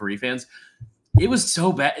day for referee fans. It was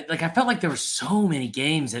so bad. Like I felt like there were so many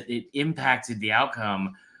games that it impacted the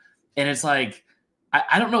outcome, and it's like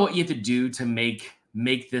I don't know what you have to do to make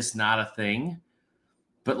this not a thing,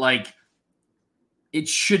 but like it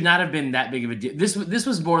should not have been that big of a deal. This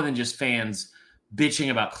was more than just fans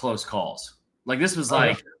bitching about close calls. Like this was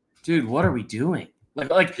dude, what are we doing?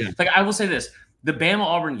 Like I will say this: the Bama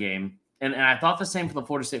Auburn game, and I thought the same for the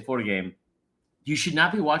Florida State Florida game. You should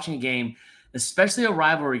not be watching a game, especially a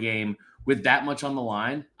rivalry game, with that much on the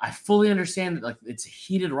line. I fully understand that like it's a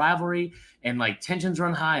heated rivalry and like tensions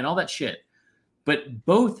run high and all that shit. But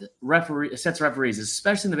both sets of referees,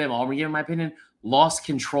 especially in the Bama Auburn game, in my opinion, lost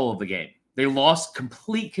control of the game. They lost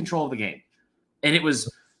complete control of the game, and it was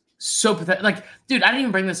so pathetic. Like, dude, I didn't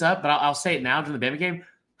even bring this up, but I'll say it now during the Bama game.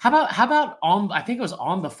 How about on? I think it was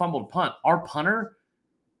on the fumbled punt. Our punter,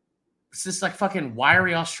 it's this like fucking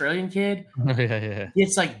wiry Australian kid.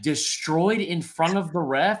 Gets like destroyed in front of the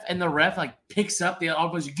ref, and the ref like picks up the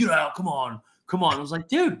other like, get out, come on. I was like,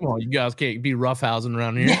 dude, come on, you guys can't be roughhousing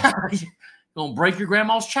around here. Yeah, gonna break your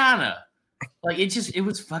grandma's china. Like it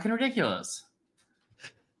was fucking ridiculous.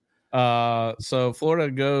 So Florida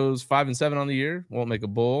goes 5-7 on the year. Won't make a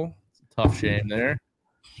bowl. Tough shame there.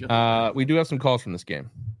 We do have some calls from this game.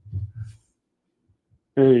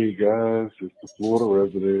 Hey guys, it's the Florida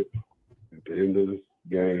resident at the end of this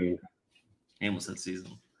game. Almost that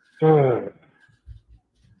season. The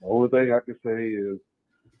only thing I can say is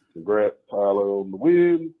congrats, Tyler, on the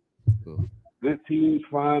win. Cool. Good teams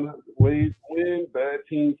find ways to win, bad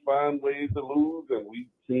teams find ways to lose, and we've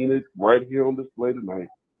seen it right here on display tonight.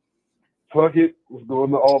 Fuck it, let's go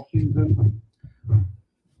in the off season. At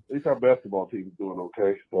least our basketball team is doing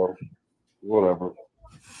okay, so whatever.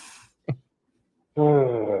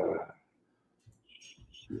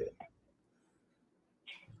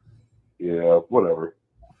 Yeah, whatever.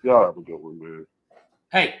 Y'all have a good one, man.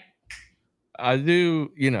 Hey, I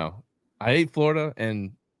do. I hate Florida,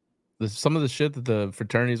 and some of the shit that the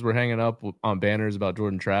fraternities were hanging up on banners about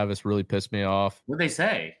Jordan Travis really pissed me off. What'd they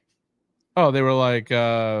say? Oh, they were like,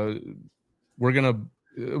 we're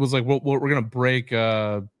gonna break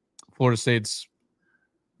Florida State's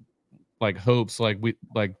like hopes, like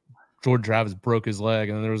Jordan Travis broke his leg,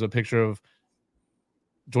 and then there was a picture of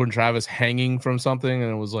Jordan Travis hanging from something,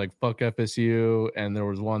 and it was like fuck FSU, and there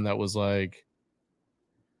was one that was like,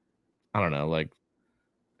 I don't know, like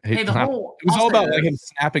it was all about like him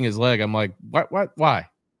snapping his leg. I'm like, why?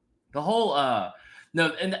 The whole No,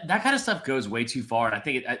 and that kind of stuff goes way too far. And I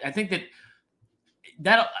think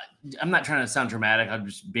that I'm not trying to sound dramatic. I'm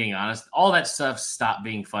just being honest. All that stuff stopped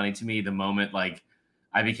being funny to me the moment like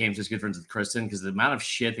I became such good friends with Kristen, because the amount of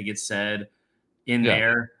shit that gets said in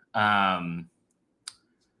there. I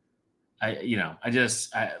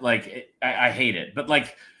hate it. But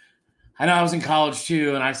like, I know I was in college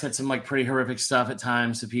too, and I said some like pretty horrific stuff at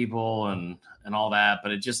times to people and all that.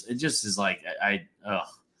 But it just is like I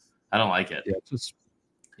don't like it. Yeah, it's just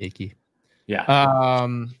icky. Yeah.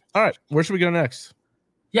 All right, where should we go next?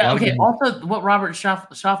 Yeah. Okay. Also, what Robert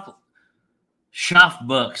Schaffbuck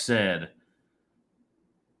said.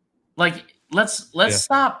 Like, let's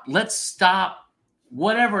stop. Let's stop.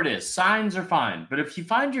 Whatever it is, signs are fine. But if you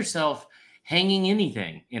find yourself hanging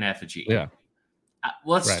anything in effigy,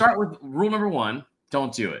 let's start with rule number 1: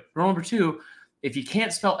 don't do it. Rule number 2: if you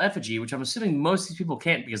can't spell effigy, which I'm assuming most of these people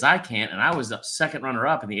can't because I can't, and I was a second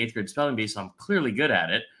runner-up in the 8th grade spelling bee, so I'm clearly good at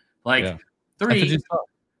it. Like 3,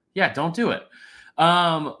 don't do it.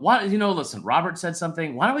 Listen, Robert said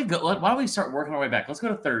something. Why don't we start working our way back? Let's go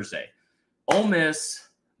to Thursday. Ole Miss,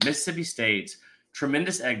 Mississippi State,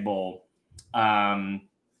 tremendous Egg Bowl. Brought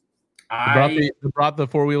the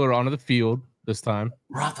 4-wheeler onto the field this time.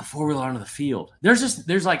 Brought the 4-wheeler onto the field.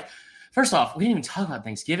 There's like, first off, we didn't even talk about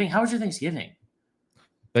Thanksgiving. How was your Thanksgiving?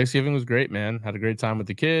 Thanksgiving was great, man. Had a great time with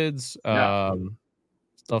the kids.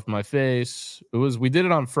 Stuffed my face. We did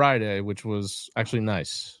it on Friday, which was actually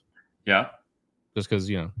nice. Yeah. Just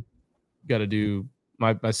because, got to do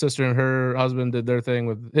my sister and her husband did their thing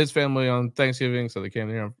with his family on Thanksgiving, so they came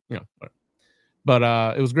here, whatever.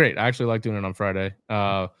 But it was great. I actually like doing it on Friday.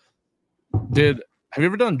 Have you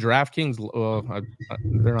ever done DraftKings? Well,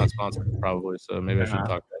 they're not sponsored probably, so maybe I should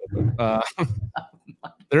talk about it. But,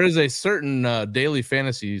 there is a certain daily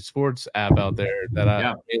fantasy sports app out there that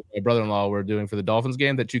my brother-in-law were doing for the Dolphins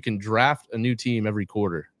game that you can draft a new team every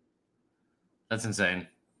quarter. That's insane.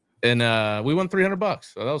 And we won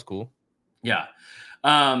 $300, so that was cool. Yeah.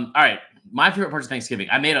 All right. My favorite part of Thanksgiving.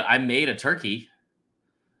 I made a turkey.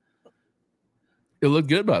 It looked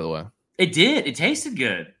good, by the way. It did. It tasted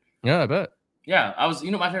good. Yeah, I bet. Yeah, I was.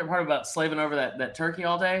 My favorite part about slaving over that turkey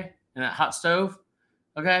all day in that hot stove.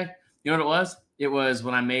 Okay, you know what it was? It was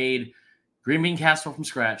when I made green bean casserole from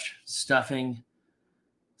scratch, stuffing,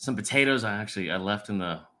 some potatoes. I left in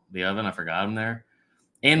the oven. I forgot them there,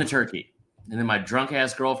 and the turkey. And then my drunk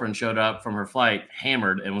ass girlfriend showed up from her flight,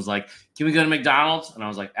 hammered, and was like, "Can we go to McDonald's?" And I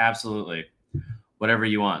was like, "Absolutely." Whatever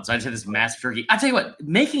you want. So I just had this massive turkey. I tell you what,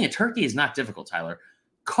 making a turkey is not difficult, Tyler.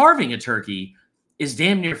 Carving a turkey is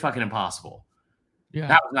damn near fucking impossible. Yeah,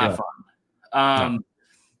 that was not fun.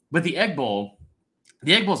 But the Egg Bowl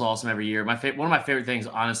is awesome every year. One of my favorite things,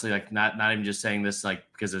 honestly, like not even just saying this like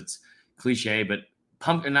because it's cliche, but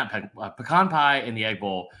pecan pie and the Egg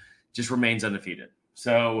Bowl just remains undefeated.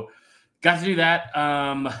 So got to do that.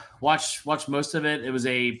 Watch most of it. It was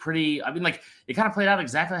it kind of played out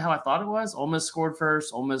exactly how I thought it was. Ole Miss scored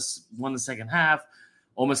first. Ole Miss won the second half.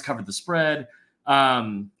 Ole Miss covered the spread.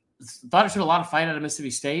 Thought it showed a lot of fight out of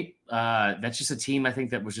Mississippi State. That's just a team I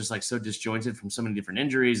think that was just like so disjointed from so many different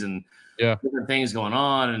injuries and different things going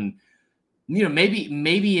on. And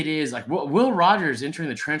maybe it is like Will Rogers entering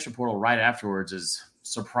the transfer portal right afterwards is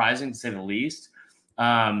surprising to say the least.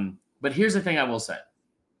 But here's the thing I will say.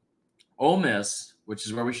 Ole Miss, which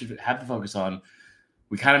is where we should have the focus on,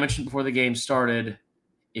 we kind of mentioned before the game started,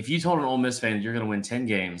 if you told an Ole Miss fan that you're going to win 10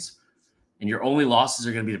 games and your only losses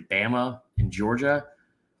are going to be to Bama and Georgia,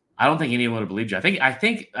 I don't think anyone would have believed you. I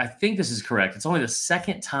think this is correct. It's only the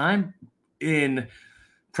second time in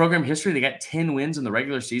program history they got 10 wins in the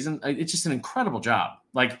regular season. It's just an incredible job.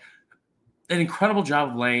 Like an incredible job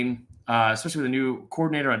of Lane, especially with a new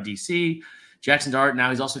coordinator on DC, Jackson Dart.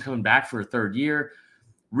 Now he's also coming back for a third year.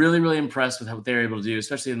 Really, really impressed with what they're able to do,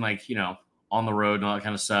 especially in on the road and all that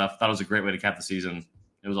kind of stuff. Thought it was a great way to cap the season.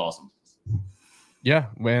 It was awesome. Yeah,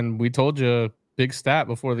 when we told you big stat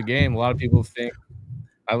before the game, a lot of people think,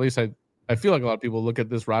 at least I feel like a lot of people look at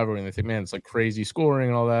this rivalry and they think, man, it's like crazy scoring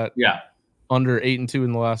and all that. Yeah. Under 8-2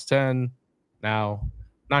 in the last 10, now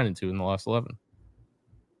 9-2 in the last 11.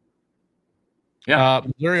 Yeah.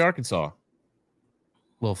 Missouri, Arkansas.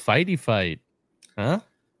 Little fighty fight. Huh?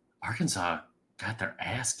 Arkansas got their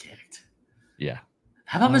ass kicked. Yeah.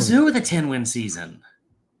 How about Mizzou with a 10-win season?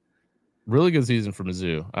 Really good season for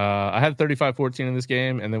Mizzou. I had 35-14 in this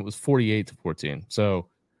game, and it was 48-14. So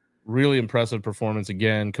really impressive performance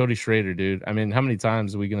again. Cody Schrader, dude. I mean, how many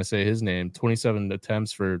times are we going to say his name? 27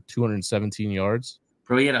 attempts for 217 yards.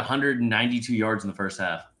 Bro, he had 192 yards in the first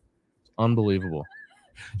half. Unbelievable.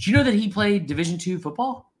 Do you know that he played Division II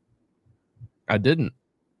football? I didn't.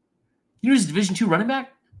 You know he's a Division II running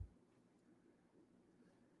back?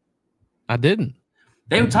 I didn't.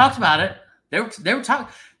 They talked about it. They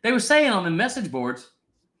were saying on the message boards.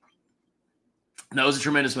 No, it was a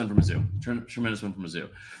tremendous win from Mizzou. Tremendous win from Mizzou.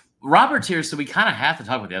 Robert's here, so we kind of have to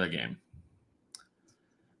talk about the other game.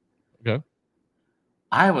 Okay.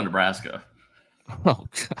 Iowa, Nebraska. Oh,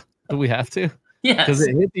 God. Do we have to? Yes. Because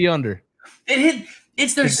it hit the under.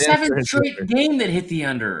 It's their seventh straight game that hit the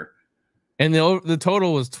under. And the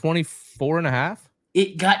total was 24.5?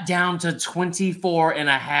 It got down to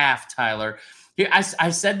 24.5, Tyler. Here, I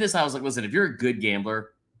said this. I was like, listen, if you're a good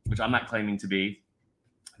gambler, which I'm not claiming to be,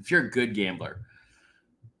 if you're a good gambler,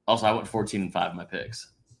 also I went 14-5 in my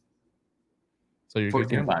picks. So you're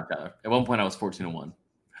 14-5, Tyler. At one point I was 14-1.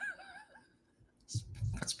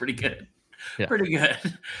 That's pretty good. Yeah. Pretty good.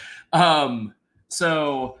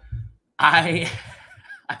 So I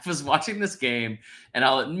was watching this game, and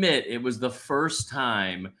I'll admit it was the first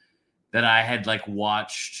time that I had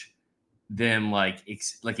watched them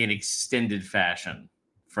in extended fashion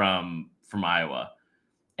from Iowa,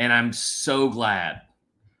 and I'm so glad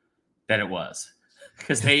that it was,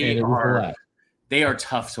 because they are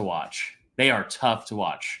tough to watch. They are tough to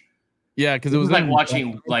watch. Yeah, because it was like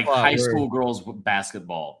watching high school girls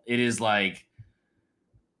basketball. It is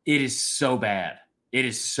so bad. It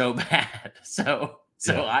is so bad. So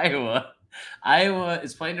yeah. Iowa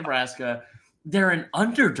is playing Nebraska. They're an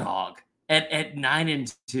underdog at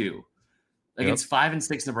 9-2 against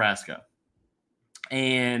 5-6 Nebraska.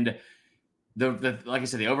 And the like I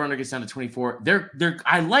said, the over-under gets down to 24.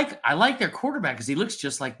 I like their quarterback because he looks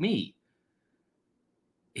just like me.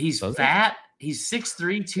 He's fat. He's 6'3",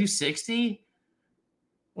 260.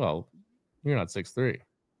 Well, you're not 6'3".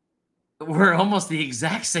 We're almost the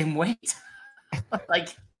exact same weight.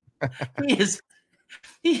 He is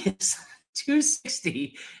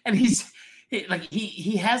 260, and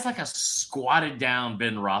he has a squatted down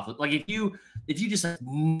Ben Roethlisberger. If you just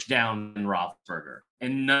mush down Ben Roethlisberger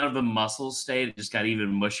and none of the muscles stayed, it just got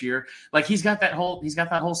even mushier. He's got that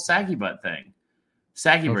whole saggy butt thing,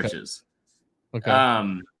 saggy britches.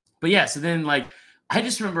 Okay. But yeah, so then I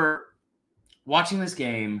just remember watching this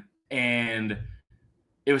game, and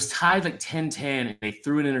it was tied 10-10, and they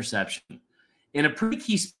threw an interception in a pretty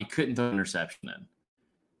key spot. You couldn't throw an interception in,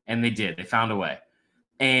 and they did. They found a way.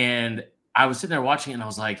 And I was sitting there watching it, and I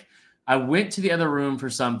was like, I went to the other room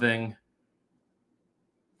for something,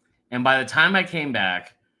 and by the time I came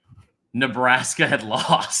back, Nebraska had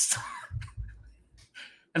lost.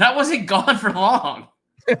 And I wasn't gone for long.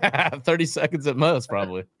 30 seconds at most,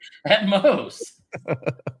 probably. At most. It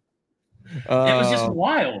was just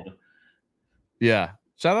wild. Yeah.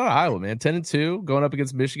 Shout out to Iowa, man. 10-2, going up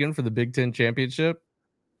against Michigan for the Big Ten championship.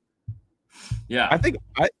 Yeah. I think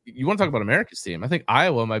you want to talk about America's team. I think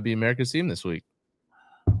Iowa might be America's team this week.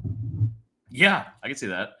 Yeah, I can see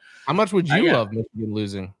that. How much would you love Michigan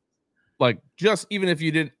losing? Just even if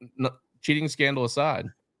you did cheating scandal aside.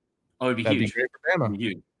 Oh, it'd be that'd huge. Be great for Bama. It'd be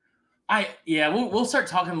huge. We'll start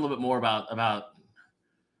talking a little bit more about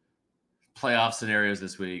playoff scenarios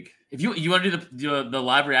this week. If you want to do the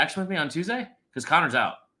live reaction with me on Tuesday, because Connor's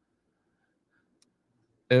out.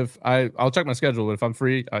 I'll check my schedule, but if I'm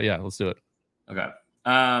free, let's do it. Okay.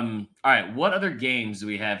 All right. What other games do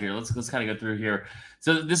we have here? Let's kind of go through here.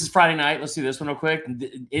 So this is Friday night. Let's do this one real quick.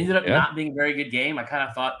 It ended up not being a very good game. I kind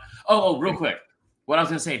of thought, real quick. What I was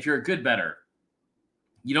going to say, if you're a good bettor,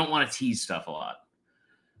 you don't want to tease stuff a lot.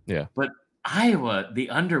 Yeah. But Iowa, the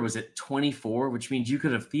under was at 24, which means you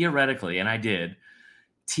could have theoretically, and I did,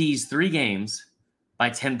 teased 3 games by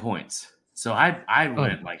 10 points. So I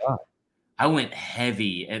went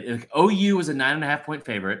heavy. OU was a 9.5 point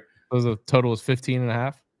favorite. So the total was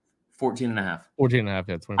 15.5? 14.5. 14.5,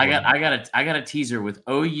 yeah. 24. I got a teaser with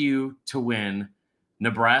OU to win,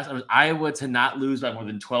 Nebraska, Iowa to not lose by more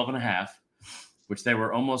than 12.5, which they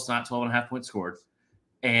were almost not 12.5 points scored,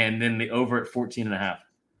 and then the over at 14.5.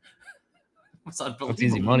 That's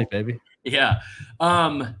easy money, baby. Yeah.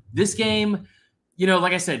 This game,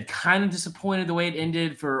 like I said, kind of disappointed the way it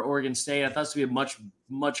ended for Oregon State. I thought it was going to be a much,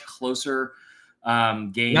 much closer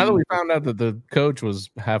game. Now that we found out that the coach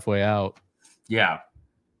was halfway out. Yeah.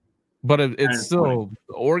 But it's still –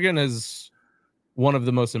 Oregon is one of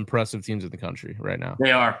the most impressive teams in the country right now.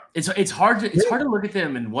 They are. It's hard to look at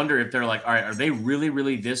them and wonder if they're all right, are they really,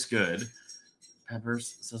 really this good?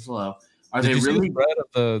 Peppers, says hello. Are they really – see the spread of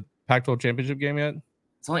the Pac-12 championship game yet?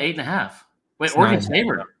 It's only 8.5. Wait, Oregon's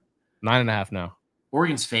favored. 9.5 now.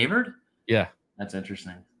 Oregon's favored? Yeah. That's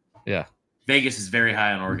interesting. Yeah. Vegas is very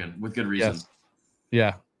high on Oregon with good reason. Yes.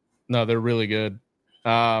 Yeah. No, they're really good.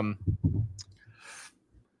 So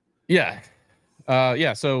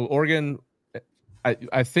Oregon,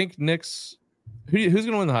 I think Nick's who's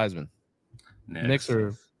going to win the Heisman? Nick's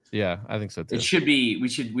or Yeah, I think so too. It should be. We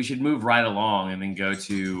should move right along and then go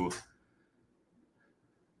to.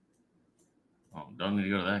 Oh, don't need to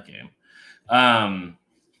go to that game.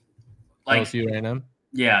 Like LSU A&M.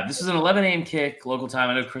 Yeah, this is an 11 a.m. kick, local time.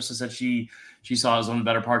 I know Krista said she saw it as one of the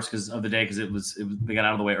better parts because of the day because they got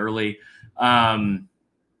out of the way early.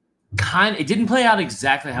 It didn't play out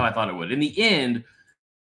exactly how I thought it would. In the end,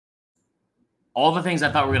 all the things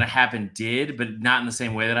I thought were going to happen did, but not in the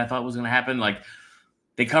same way that I thought was going to happen. Like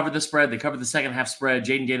they covered the spread, they covered the second half spread.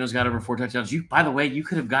 Jaden Daniels got over 4 touchdowns. By the way, you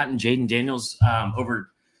could have gotten Jaden Daniels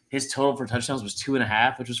over his total for touchdowns was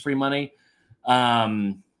 2.5, which was free money.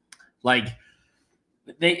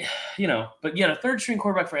 They, but yet a third string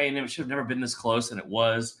quarterback for A&M, it should have never been this close, and it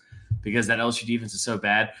was because that LSU defense is so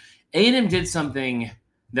bad. A&M did something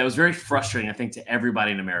that was very frustrating, I think, to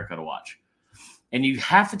everybody in America to watch. And you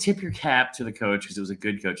have to tip your cap to the coach because it was a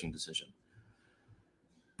good coaching decision.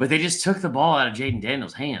 But they just took the ball out of Jaden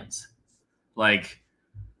Daniels' hands. Like,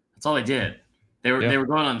 that's all they did. They were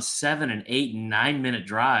going on 7 and 8 and 9 minute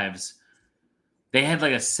drives. They had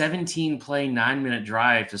like a 17-play 9-minute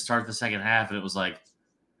drive to start the second half, and it was like,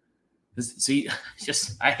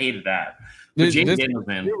 I hated that. But Jaden Daniels,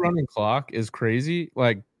 man, your running clock is crazy.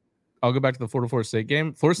 Like, I'll go back to the Florida State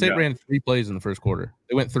game. Florida State ran 3 plays in the first quarter.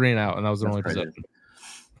 They went 3 and out, and that was their only possession.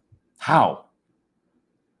 How?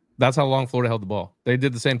 That's how long Florida held the ball. They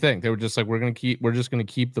did the same thing. They were just like, we're just gonna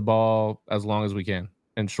keep the ball as long as we can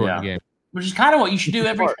and shorten the game. Which is kind of what you should do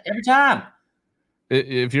every time.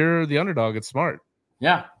 If you're the underdog, it's smart.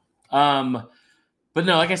 Yeah. But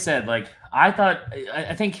no, like I said, like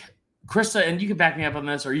I think Krista, and you can back me up on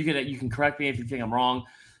this, or you can correct me if you think I'm wrong.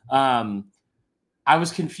 I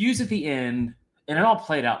was confused at the end, and it all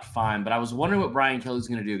played out fine, but I was wondering what Brian Kelly was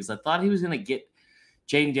going to do because I thought he was going to get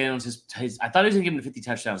Jaden Daniels I thought he was going to give him 50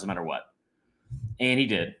 touchdowns no matter what. And he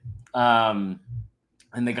did.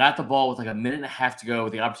 And they got the ball with like a minute and a half to go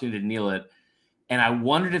with the opportunity to kneel it. And I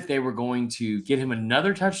wondered if they were going to get him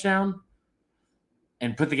another touchdown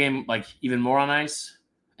and put the game like even more on ice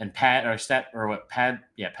and pad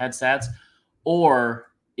stats,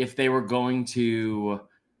 or if they were going to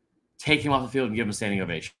take him off the field and give him a standing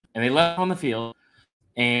ovation. And they left him on the field,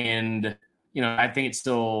 and I think it's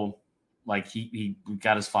still like he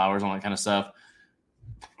got his flowers and all that kind of stuff.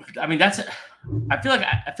 I mean, I feel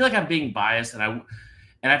like I'm being biased, and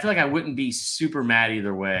I feel like I wouldn't be super mad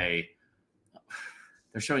either way.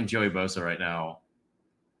 They're showing Joey Bosa right now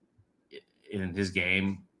in his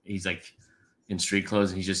game. He's like in street clothes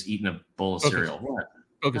and he's just eating a bowl of cereal. What?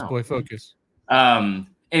 Focus, boy, focus.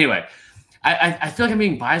 Anyway, I feel like I'm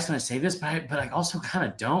being biased when I say this, but I also kind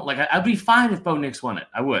of don't. Like, I'd be fine if Bo Nix won it.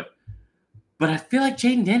 I would. But I feel like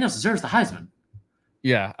Jaden Daniels deserves the Heisman.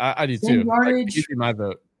 Yeah, I do too. Like, give me my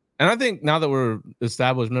vote. And I think now that we're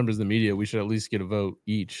established members of the media, we should at least get a vote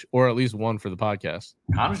each, or at least one for the podcast.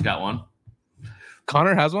 Connor's got one.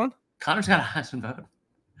 Connor has one? Connor's got a Heisman vote.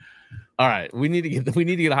 All right. We need to get a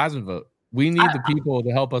Heisman vote. We need the people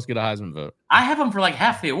to help us get a Heisman vote. I have them for like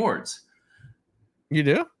half the awards. You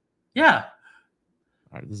do? Yeah.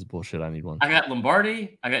 All right. This is bullshit. I need one. I got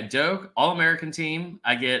Lombardi. I got Doak, All-American team.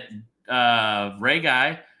 I get Ray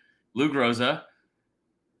Guy, Lou Groza.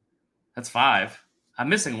 That's 5. I'm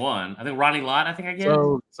missing one. I think Ronnie Lott, I get.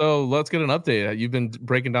 So let's get an update. You've been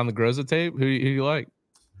breaking down the Groza tape. Who you like?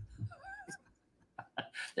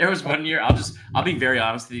 There was one year. I'll be very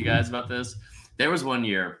honest with you guys about this. There was one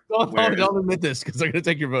year. Don't admit this because they're gonna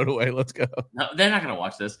take your vote away. Let's go. No, they're not gonna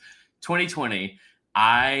watch this. 2020.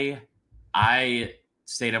 I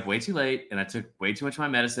stayed up way too late and I took way too much of my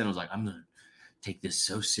medicine. I was like, I'm gonna take this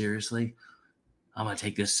so seriously.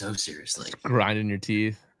 Grinding your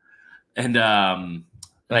teeth. And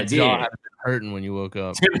that jaw had been hurting when you woke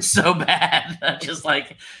up. It was so bad. just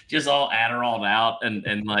all Adderalled out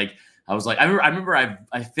and like. I was like, I remember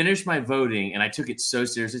I finished my voting and I took it so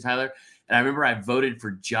seriously, Tyler. And I remember I voted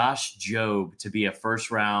for Josh Jobe to be a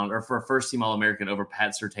first round or for a first team All-American over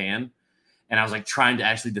Pat Surtain. And I was like trying to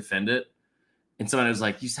actually defend it. And someone was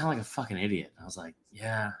like, you sound like a fucking idiot. And I was like,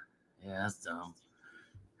 yeah, that's dumb.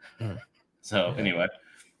 So anyway.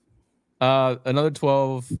 Another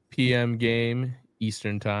 12 p.m. game,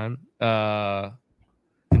 Eastern time.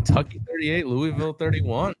 Kentucky 38, Louisville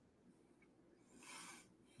 31.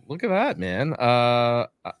 Look at that, man. I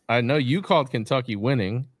know you called Kentucky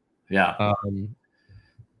winning. Yeah.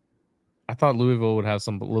 I thought Louisville would have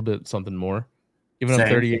a little bit something more. Even though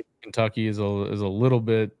 38 Kentucky is a little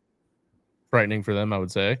bit frightening for them, I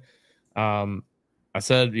would say. I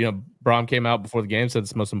said, Braum came out before the game, said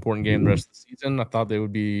it's the most important game the rest of the season. I thought they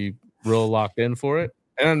would be real locked in for it.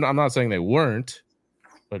 And I'm not saying they weren't,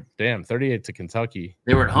 but damn, 38 to Kentucky.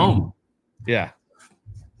 They were at home. Yeah.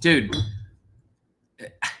 Dude,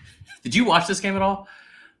 did you watch this game at all?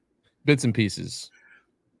 Bits and pieces.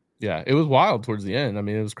 Yeah, it was wild towards the end. I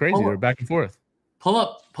mean, it was crazy. They were back and forth. Pull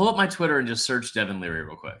up my Twitter and just search Devin Leary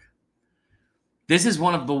real quick. This is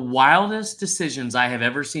one of the wildest decisions I have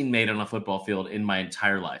ever seen made on a football field in my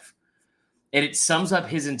entire life. And it sums up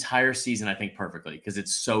his entire season, I think, perfectly because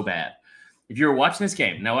it's so bad. If you were watching this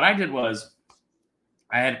game, now what I did was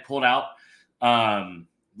I had pulled out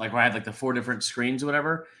like where I had like the 4 different screens or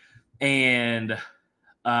whatever. And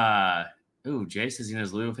Jay says he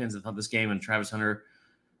knows Louisville fans that thought this game and Travis Hunter,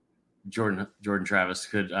 Jordan Travis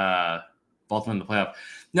could vault them in the playoff.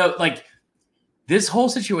 No, like this whole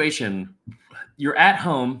situation, you're at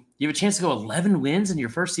home, you have a chance to go 11 wins in your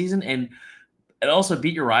first season and also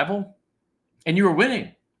beat your rival, and you were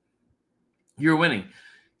winning. You were winning.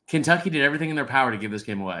 Kentucky did everything in their power to give this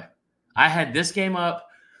game away. I had this game up,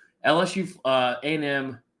 LSU,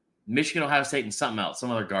 A&M, Michigan, Ohio State, and something else,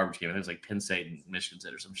 some other garbage game. I think it was like Penn State and Michigan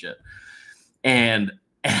State or some shit. And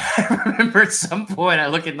I remember at some point I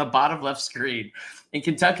look in the bottom left screen, and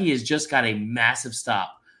Kentucky has just got a massive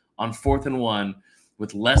stop on 4th and 1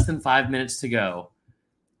 with less than 5 minutes to go,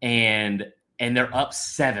 and they're up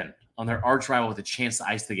 7 on their arch rival with a chance to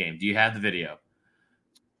ice the game. Do you have the video?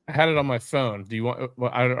 I had it on my phone. Do you want?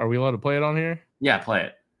 Are we allowed to play it on here? Yeah, play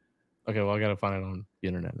it. Okay, well I gotta find it on the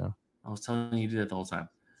internet now. I was telling you to do that the whole time.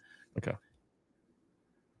 Okay.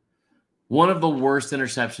 One of the worst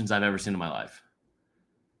interceptions I've ever seen in my life.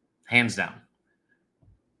 Hands down.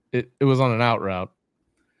 It was on an out route.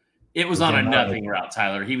 It was on a nothing route,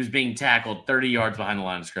 Tyler. He was being tackled 30 yards behind the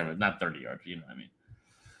line of scrimmage. Not 30 yards, you know what I mean.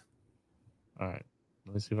 All right.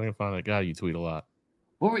 Let me see if I can find that guy you tweet a lot.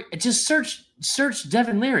 Just search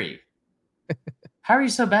Devin Leary. How are you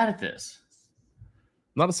so bad at this?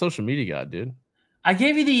 I'm not a social media guy, dude. I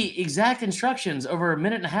gave you the exact instructions over a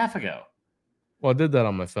minute and a half ago. Well, I did that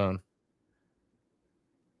on my phone.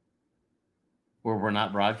 Where we're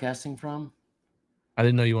not broadcasting from? I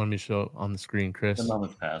didn't know you wanted me to show it on the screen, Chris. The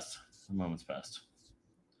moment's passed.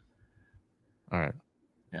 All right.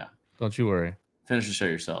 Yeah. Don't you worry. Finish the show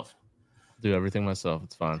yourself. Do everything myself.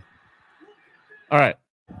 It's fine. All right.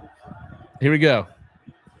 Here we go.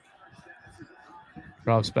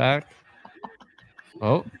 Drops back.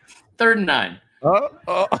 Oh. 3rd and 9.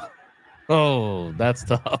 Oh, that's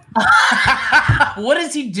tough. What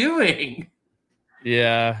is he doing?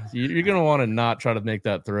 Yeah, you're going to want to not try to make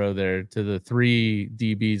that throw there to the 3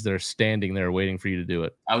 DBs that are standing there waiting for you to do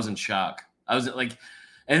it. I was in shock. I was like,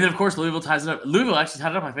 and then of course Louisville ties it up. Louisville actually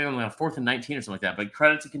tied it up, I think, on like 4th and 19 or something like that. But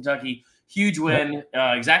credit to Kentucky, huge win.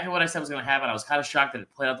 Exactly what I said was going to happen. I was kind of shocked that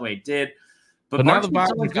it played out the way it did. But now the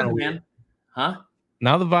vibes are kind of weird. Huh?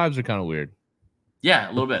 Now the vibes are kind of weird. Yeah,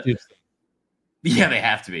 a little bit. Yeah, they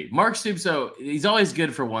have to be. Mark Stoops, he's always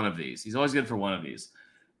good for one of these.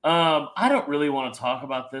 I don't really want to talk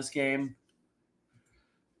about this game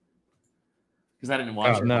because I didn't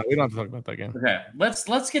watch it. No, we don't have to talk about that game. Okay,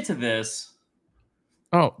 let's get to this.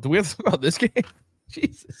 Oh, do we have to talk about this game?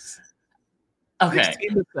 Jesus. Okay.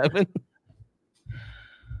 16-7.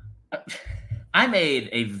 I made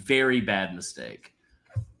a very bad mistake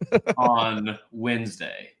on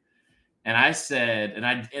Wednesday. And I said,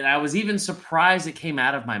 and I was even surprised it came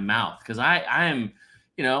out of my mouth because I am,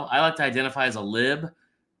 I like to identify as a lib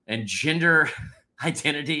and gender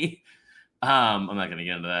identity. I'm not going to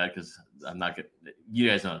get into that because I'm not good. You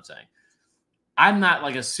guys know what I'm saying. I'm not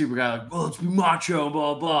like a super guy like, well, let's be macho,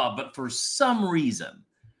 blah, blah. But for some reason,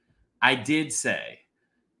 I did say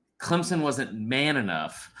Clemson wasn't man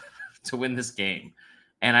enough to win this game.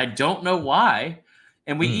 And I don't know why.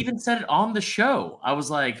 And we even said it on the show. I was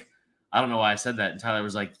like, I don't know why I said that. And Tyler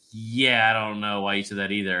was like, yeah, I don't know why you said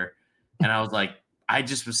that either. And I was like, I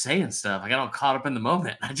just was saying stuff. I got all caught up in the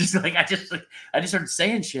moment. I just started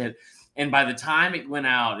saying shit. And by the time it went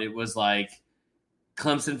out, it was like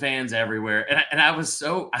Clemson fans everywhere. And I was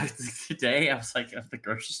today I was like at the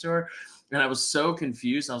grocery store and I was so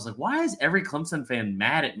confused. I was like, why is every Clemson fan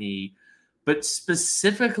mad at me, but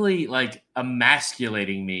specifically like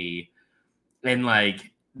emasculating me and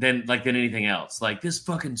than anything else? Like this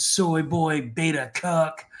fucking soy boy beta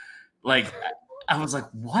cuck. Like I was like,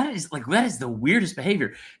 that is the weirdest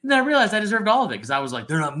behavior. And then I realized I deserved all of it because I was like,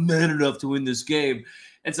 they're not man enough to win this game.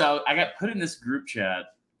 And so I got put in this group chat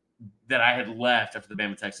that I had left after the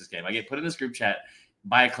Bama Texas game. I get put in this group chat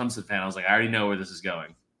by a Clemson fan. I was like, I already know where this is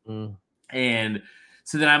going. And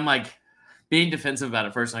so then I'm like being defensive about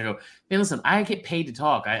it first. And I go, man, listen, I get paid to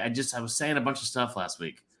talk. I was saying a bunch of stuff last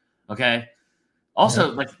week. Okay.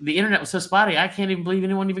 Also, like the internet was so spotty, I can't even believe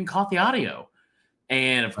anyone even caught the audio.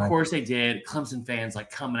 And of course they did. Clemson fans like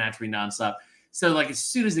coming after me nonstop. So like as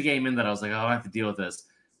soon as the game ended, I was like, oh, I have to deal with this.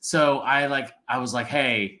 So I was like,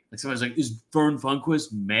 hey, like somebody's like, is Vern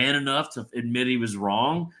Funquist man enough to admit he was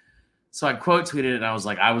wrong? So I quote tweeted it and I was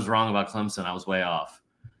like, I was wrong about Clemson. I was way off.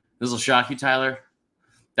 This will shock you, Tyler.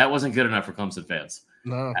 That wasn't good enough for Clemson fans.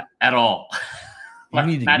 No. At all. You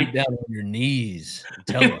need to get down on your knees and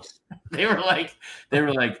tell us. They were like, there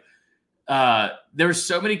were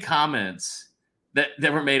so many comments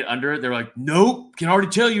that were made under it. They were like, nope, can already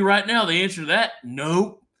tell you right now the answer to that.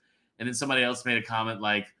 Nope. And then somebody else made a comment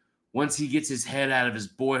like, once he gets his head out of his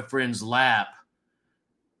boyfriend's lap,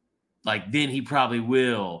 like then he probably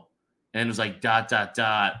will. And it was like ... And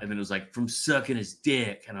then it was like from sucking his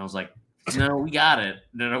dick. And I was like, no, we got it.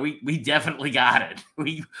 No, we definitely got it.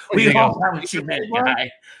 We all got what you meant, guy.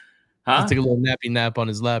 Huh? Let's take a little nappy nap on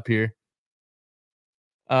his lap here.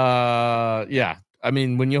 Yeah. I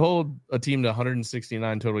mean, when you hold a team to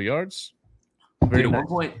 169 total yards, Dude,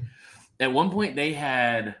 at one point they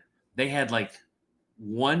had like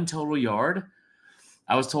one total yard.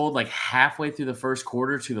 I was told like halfway through the first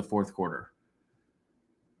quarter to the fourth quarter.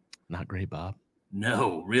 Not great, Bob.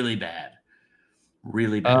 No, really bad.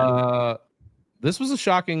 Really bad. This was a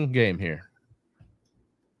shocking game here.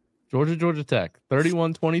 Georgia Tech,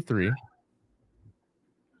 31-23.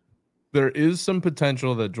 There is some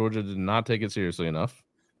potential that Georgia did not take it seriously enough.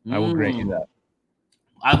 I will grant you that.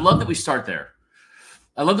 I love that we start there.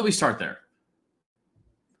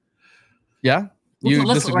 Yeah? You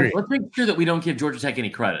disagree. Let's make sure that we don't give Georgia Tech any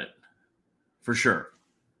credit. For sure.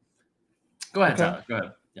 Go ahead, Tyler. Go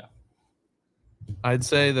ahead. Yeah. I'd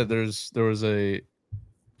say that there was a,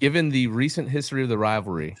 given the recent history of the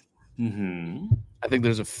rivalry, I think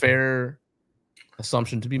there's a fair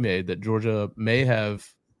assumption to be made that Georgia may have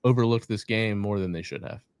overlooked this game more than they should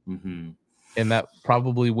have. And that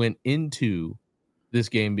probably went into this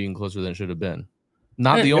game being closer than it should have been.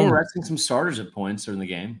 They were resting some starters at points during the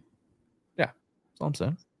game. Yeah, that's all I'm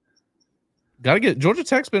saying. Got to get Georgia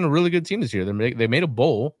Tech's been a really good team this year. They made a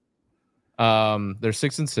bowl. They're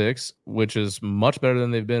 6-6, which is much better than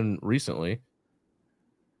they've been recently.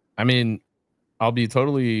 I mean, I'll be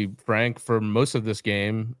totally frank. For most of this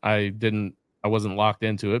game, I wasn't locked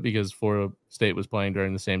into it because Florida State was playing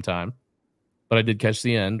during the same time. But I did catch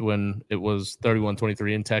the end when it was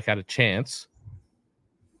 31-23 and Tech had a chance.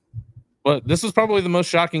 But this was probably the most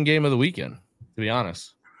shocking game of the weekend, to be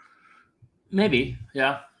honest. Maybe,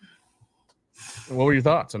 yeah. What were your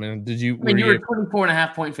thoughts? I mean, you were a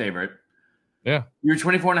 24.5 point favorite. Yeah. You were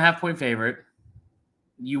 24.5 point favorite.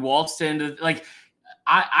 You waltzed into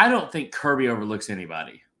I don't think Kirby overlooks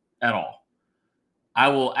anybody at all. I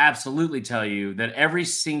will absolutely tell you that every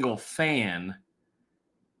single fan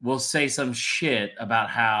will say some shit about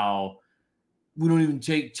how we don't even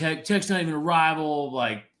take Tech. Tech's not even a rival.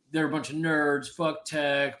 Like, they're a bunch of nerds. Fuck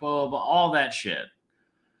Tech. Blah, blah, blah. All that shit.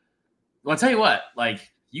 Well, I'll tell you what.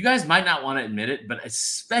 Like, you guys might not want to admit it, but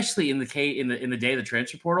especially in the day of the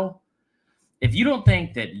transfer portal, if you don't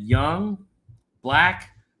think that young, black,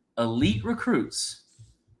 elite recruits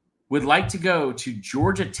would like to go to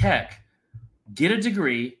Georgia Tech, get a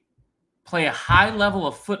degree, play a high level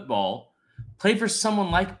of football, play for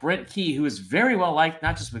someone like Brent Key, who is very well liked,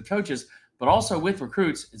 not just with coaches, but also with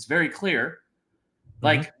recruits. It's very clear.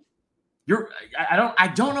 Like,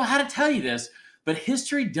 I don't know how to tell you this, but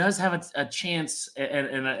history does have a chance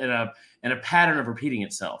and a pattern of repeating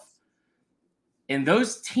itself. And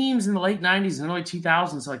those teams in the late 90s and early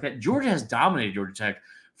 2000s, like that, Georgia has dominated Georgia Tech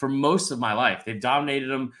for most of my life. They've dominated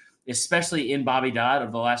them, especially in Bobby Dodd,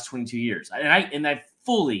 over the last 22 years. And I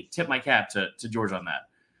fully tip my cap to Georgia on that.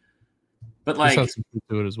 But like, this has some truth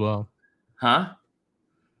to it as well. Huh?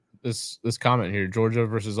 This comment here, Georgia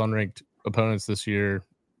versus unranked opponents this year,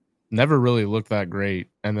 never really looked that great.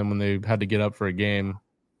 And then when they had to get up for a game,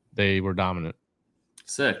 they were dominant.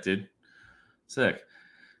 Sick, dude. Sick.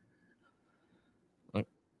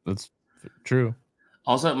 That's true.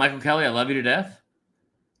 Also, Michael Kelly, I love you to death.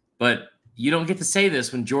 But you don't get to say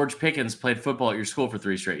this when George Pickens played football at your school for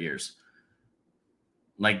 3 straight years.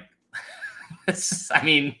 Like,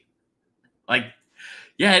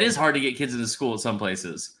 yeah, it is hard to get kids into school at some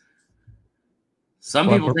places. Some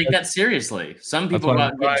people take that seriously. Some people go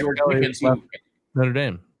out and get George Pickens. Notre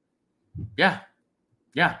Dame. Yeah.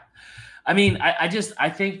 Yeah. I mean, I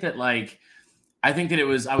think that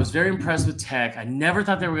I was very impressed with Tech. I never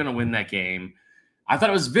thought they were going to win that game. I thought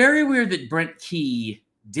it was very weird that Brent Key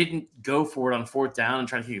didn't go for it on 4th down and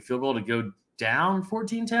try to kick a field goal to go down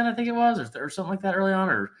 14-10, I think it was, or something like that early on,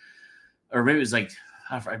 or maybe it was like,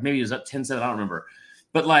 maybe it was up 10-7, I don't remember.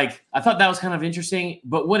 But like, I thought that was kind of interesting.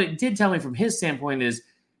 But what it did tell me from his standpoint is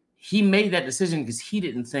he made that decision because he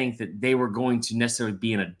didn't think that they were going to necessarily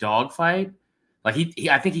be in a dogfight. Like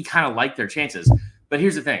I think he kind of liked their chances. But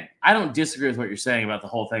here's the thing. I don't disagree with what you're saying about the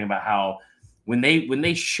whole thing about how when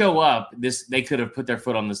they show up, they could have put their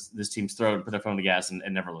foot on this team's throat and put their foot on the gas and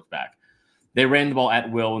never looked back. They ran the ball at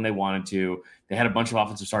will when they wanted to. They had a bunch of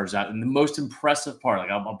offensive starters out. And the most impressive part, like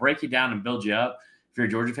I'll break you down and build you up if you're a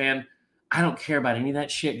Georgia fan. I don't care about any of that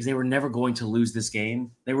shit because they were never going to lose this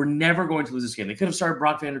game. They were never going to lose this game. They could have started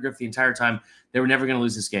Brock Vandagriff the entire time. They were never going to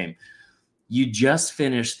lose this game. You just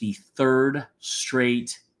finished the third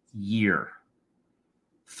straight year.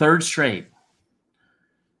 Third straight.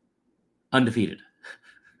 Undefeated.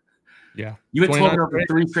 Yeah. You went 12 for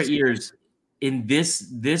 3 straight years in this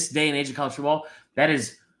day and age of college football. That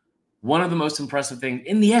is one of the most impressive things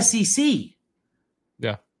in the SEC.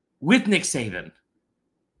 Yeah. With Nick Saban.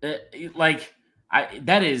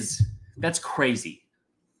 That's crazy.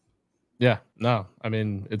 Yeah, no, I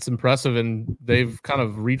mean, it's impressive, and they've kind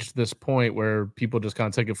of reached this point where people just kind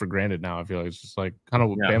of take it for granted now. I feel like it's just like kind of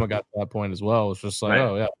Bama got to that point as well. It's just like,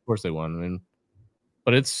 oh, yeah, of course they won. I mean,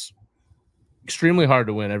 but it's extremely hard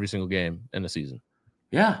to win every single game in a season.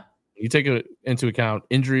 Yeah. You take it into account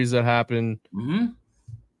injuries that happen,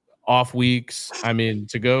 off weeks. I mean,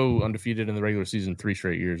 to go undefeated in the regular season 3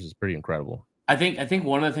 straight years is pretty incredible. I think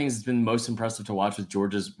one of the things that's been most impressive to watch with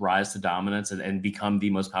Georgia's rise to dominance and become the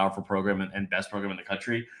most powerful program and best program in the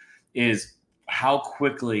country is how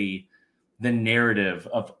quickly the narrative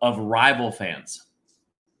of rival fans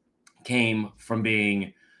came from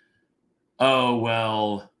being, oh,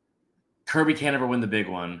 well, Kirby can't ever win the big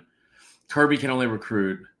one. Kirby can only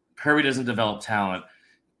recruit. Kirby doesn't develop talent.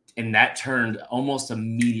 And that turned almost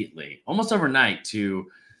immediately, almost overnight to,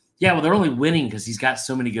 yeah, well, they're only winning because he's got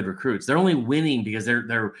so many good recruits. They're only winning because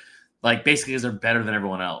they're like basically because they're better than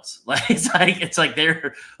everyone else. Like it's like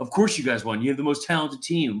they're, of course you guys won. You have the most talented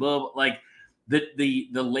team. Well, like the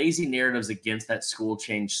lazy narratives against that school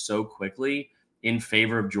changed so quickly in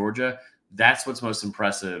favor of Georgia. That's what's most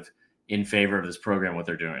impressive in favor of this program, what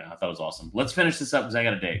they're doing. I thought it was awesome. Let's finish this up because I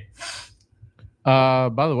got a date.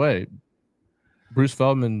 By the way, Bruce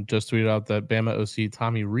Feldman just tweeted out that Bama OC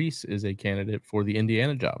Tommy Rees is a candidate for the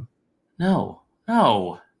Indiana job. No. You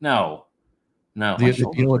know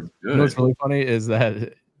what's really funny is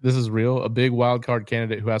that this is real. A big wild card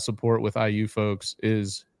candidate who has support with IU folks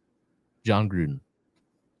is John Gruden.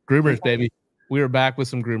 Groomers, baby. We are back with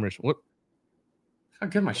some groomers. What? How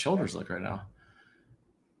good my shoulders look right now.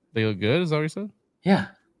 They look good? Is that what you said? Yeah.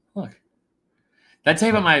 Look. Did I tell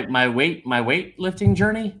you about my weightlifting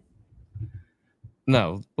journey?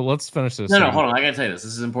 No, but let's finish this. No, hold on. I got to tell you this.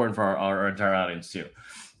 This is important for our entire audience too.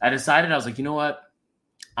 I decided, I was like, you know what?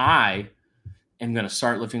 I am going to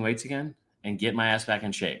start lifting weights again and get my ass back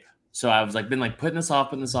in shape. So I was like, putting this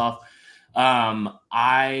off.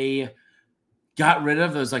 I got rid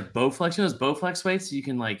of those like Bowflex, those Bowflex weights. You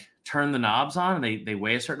can like turn the knobs on and they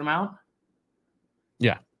weigh a certain amount.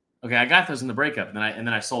 Yeah. Okay. I got those in the breakup and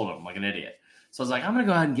then I sold them like an idiot. So I was like, I'm going to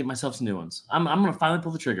go ahead and get myself some new ones. I'm going to finally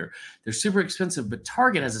pull the trigger. They're super expensive, but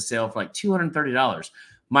Target has a sale for like $230.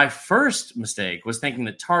 My first mistake was thinking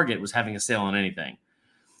that Target was having a sale on anything.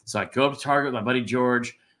 So I go up to Target with my buddy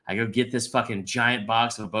George. I go get this fucking giant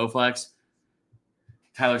box of a Bowflex.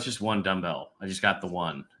 Tyler, it's just one dumbbell. I just got the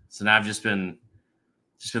one. So now I've just been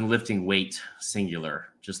lifting weight, singular,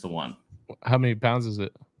 just the one. How many pounds is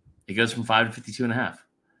it? It goes from 5 to 52.5.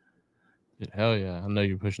 Hell yeah. I know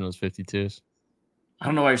you're pushing those 52s. I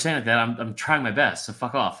don't know why you're saying like that. I'm trying my best. So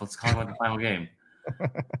fuck off. Let's talk about the final game.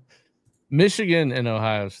 Michigan and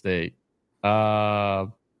Ohio State.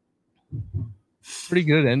 Pretty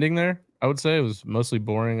good ending there, I would say. It was mostly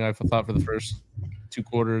boring, I thought, for the first 2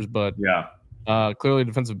 quarters, but yeah, clearly a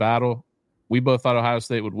defensive battle. We both thought Ohio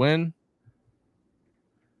State would win,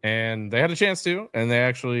 and they had a chance to, and they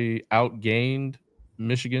actually outgained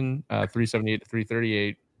Michigan 378 to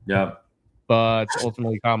 338. Yeah. But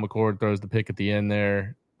ultimately, Kyle McCord throws the pick at the end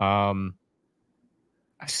there. I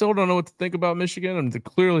still don't know what to think about Michigan. I mean, they're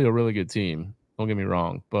clearly a really good team. Don't get me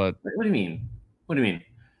wrong. But what do you mean? What do you mean?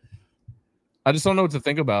 I just don't know what to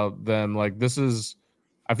think about them. Like, I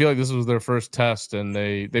feel like this was their first test, and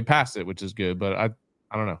they passed it, which is good. But I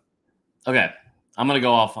don't know. Okay. I'm going to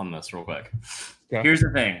go off on this real quick. Okay. Here's the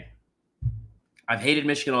thing. I've hated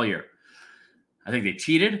Michigan all year. I think they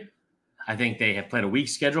cheated. I think they have played a weak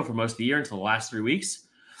schedule for most of the year until the last 3 weeks.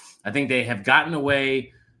 I think they have gotten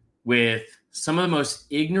away with some of the most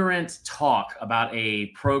ignorant talk about a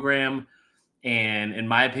program and, in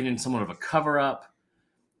my opinion, somewhat of a cover-up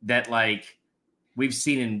that, like, we've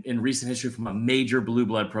seen in recent history from a major blue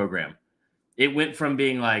blood program. It went from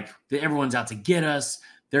being like, everyone's out to get us.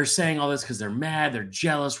 They're saying all this because they're mad. They're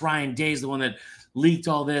jealous. Ryan Day's the one that leaked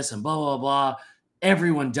all this and blah, blah, blah.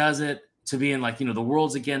 Everyone does it. to being like, the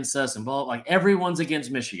world's against us and blah, like everyone's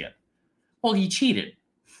against Michigan. Well, you cheated.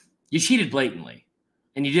 You cheated blatantly.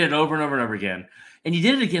 And you did it over and over and over again. And you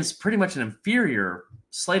did it against pretty much an inferior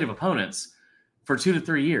slate of opponents for 2 to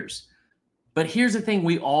 3 years. But here's the thing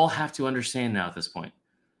we all have to understand now at this point.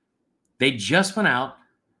 They just went out.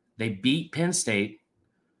 They beat Penn State.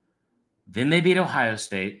 Then they beat Ohio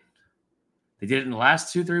State. They did it in the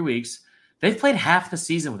last 2-3 weeks. They've played half the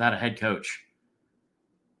season without a head coach.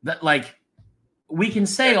 That, like, we can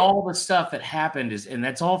say all the stuff that happened and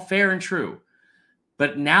that's all fair and true.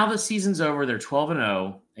 But now the season's over, they're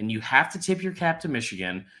 12-0, and you have to tip your cap to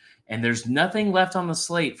Michigan, and there's nothing left on the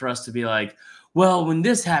slate for us to be like, well, when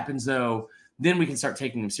this happens, though, then we can start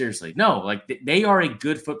taking them seriously. No, like they are a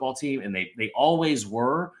good football team, and they always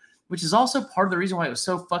were, which is also part of the reason why it was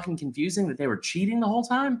so fucking confusing that they were cheating the whole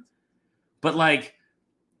time. But, like,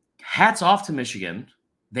 hats off to Michigan.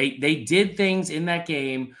 They did things in that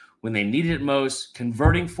game when they needed it most,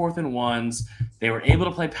 converting 4th and 1s. They were able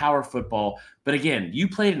to play power football. But again, you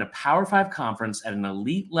played in a Power 5 conference at an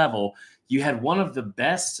elite level. You had one of the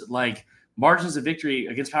best, like, margins of victory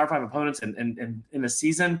against Power 5 opponents and in a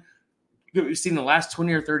season that we've seen in the last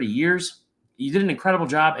 20 or 30 years. You did an incredible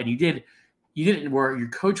job, and you did it where your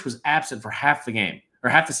coach was absent for half the game or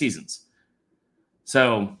half the seasons.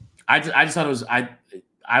 So I just thought it was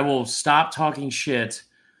I will stop talking shit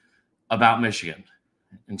about Michigan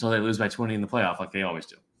until they lose by 20 in the playoff like they always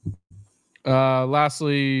do.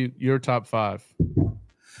 Lastly, your top 5.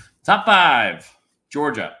 Top 5.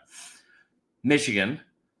 Georgia, Michigan,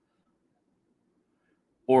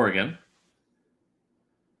 Oregon,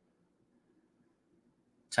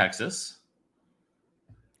 Texas.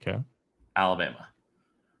 Okay. Alabama.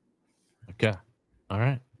 Okay. All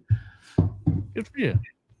right. Good for you.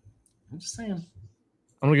 I'm just saying.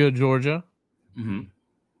 I'm going to go Georgia, Mm-hmm.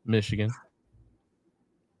 Michigan,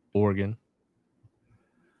 Oregon.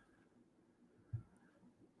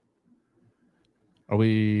 Are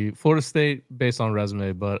we Florida State based on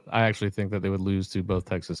resume, but I actually think that they would lose to both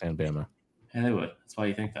Texas and Bama. And they would. That's why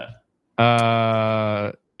you think that.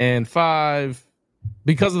 And 5,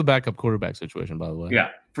 because of the backup quarterback situation, by the way. Yeah,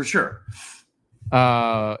 for sure.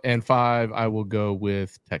 And 5, I will go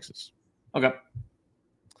with Texas. Okay.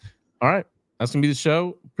 All right. That's going to be the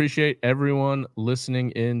show. Appreciate everyone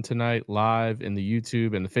listening in tonight live in the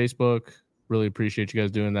YouTube and the Facebook. Really appreciate you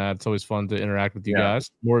guys doing that. It's always fun to interact with you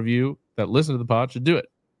guys. More of you that listen to the pod should do it.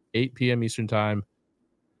 8 p.m. Eastern time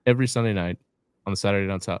every Sunday night on the Saturday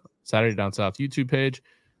Down South YouTube page.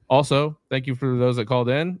 Also, thank you for those that called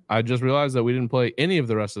in. I just realized that we didn't play any of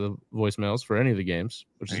the rest of the voicemails for any of the games,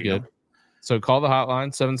 which is good. So call the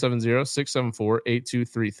hotline,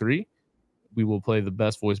 770-674-8233. We will play the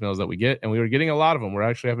best voicemails that we get, and we are getting a lot of them. We're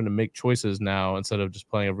actually having to make choices now instead of just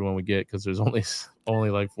playing everyone we get because there's only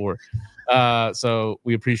like 4. So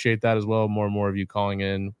we appreciate that as well. More and more of you calling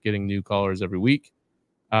in, getting new callers every week.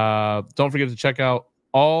 Don't forget to check out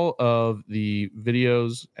all of the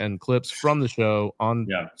videos and clips from the show on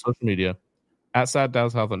social media at Saturday Down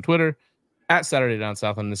South on Twitter, at Saturday Down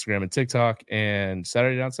South on Instagram and TikTok, and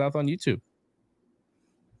Saturday Down South on YouTube.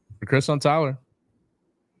 For Chris on Tyler.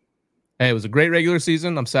 Hey, it was a great regular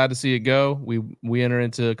season. I'm sad to see it go. We enter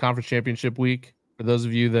into conference championship week. For those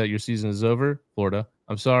of you that your season is over, Florida,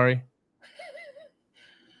 I'm sorry.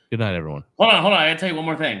 Good night, everyone. Hold on. I got to tell you one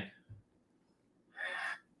more thing.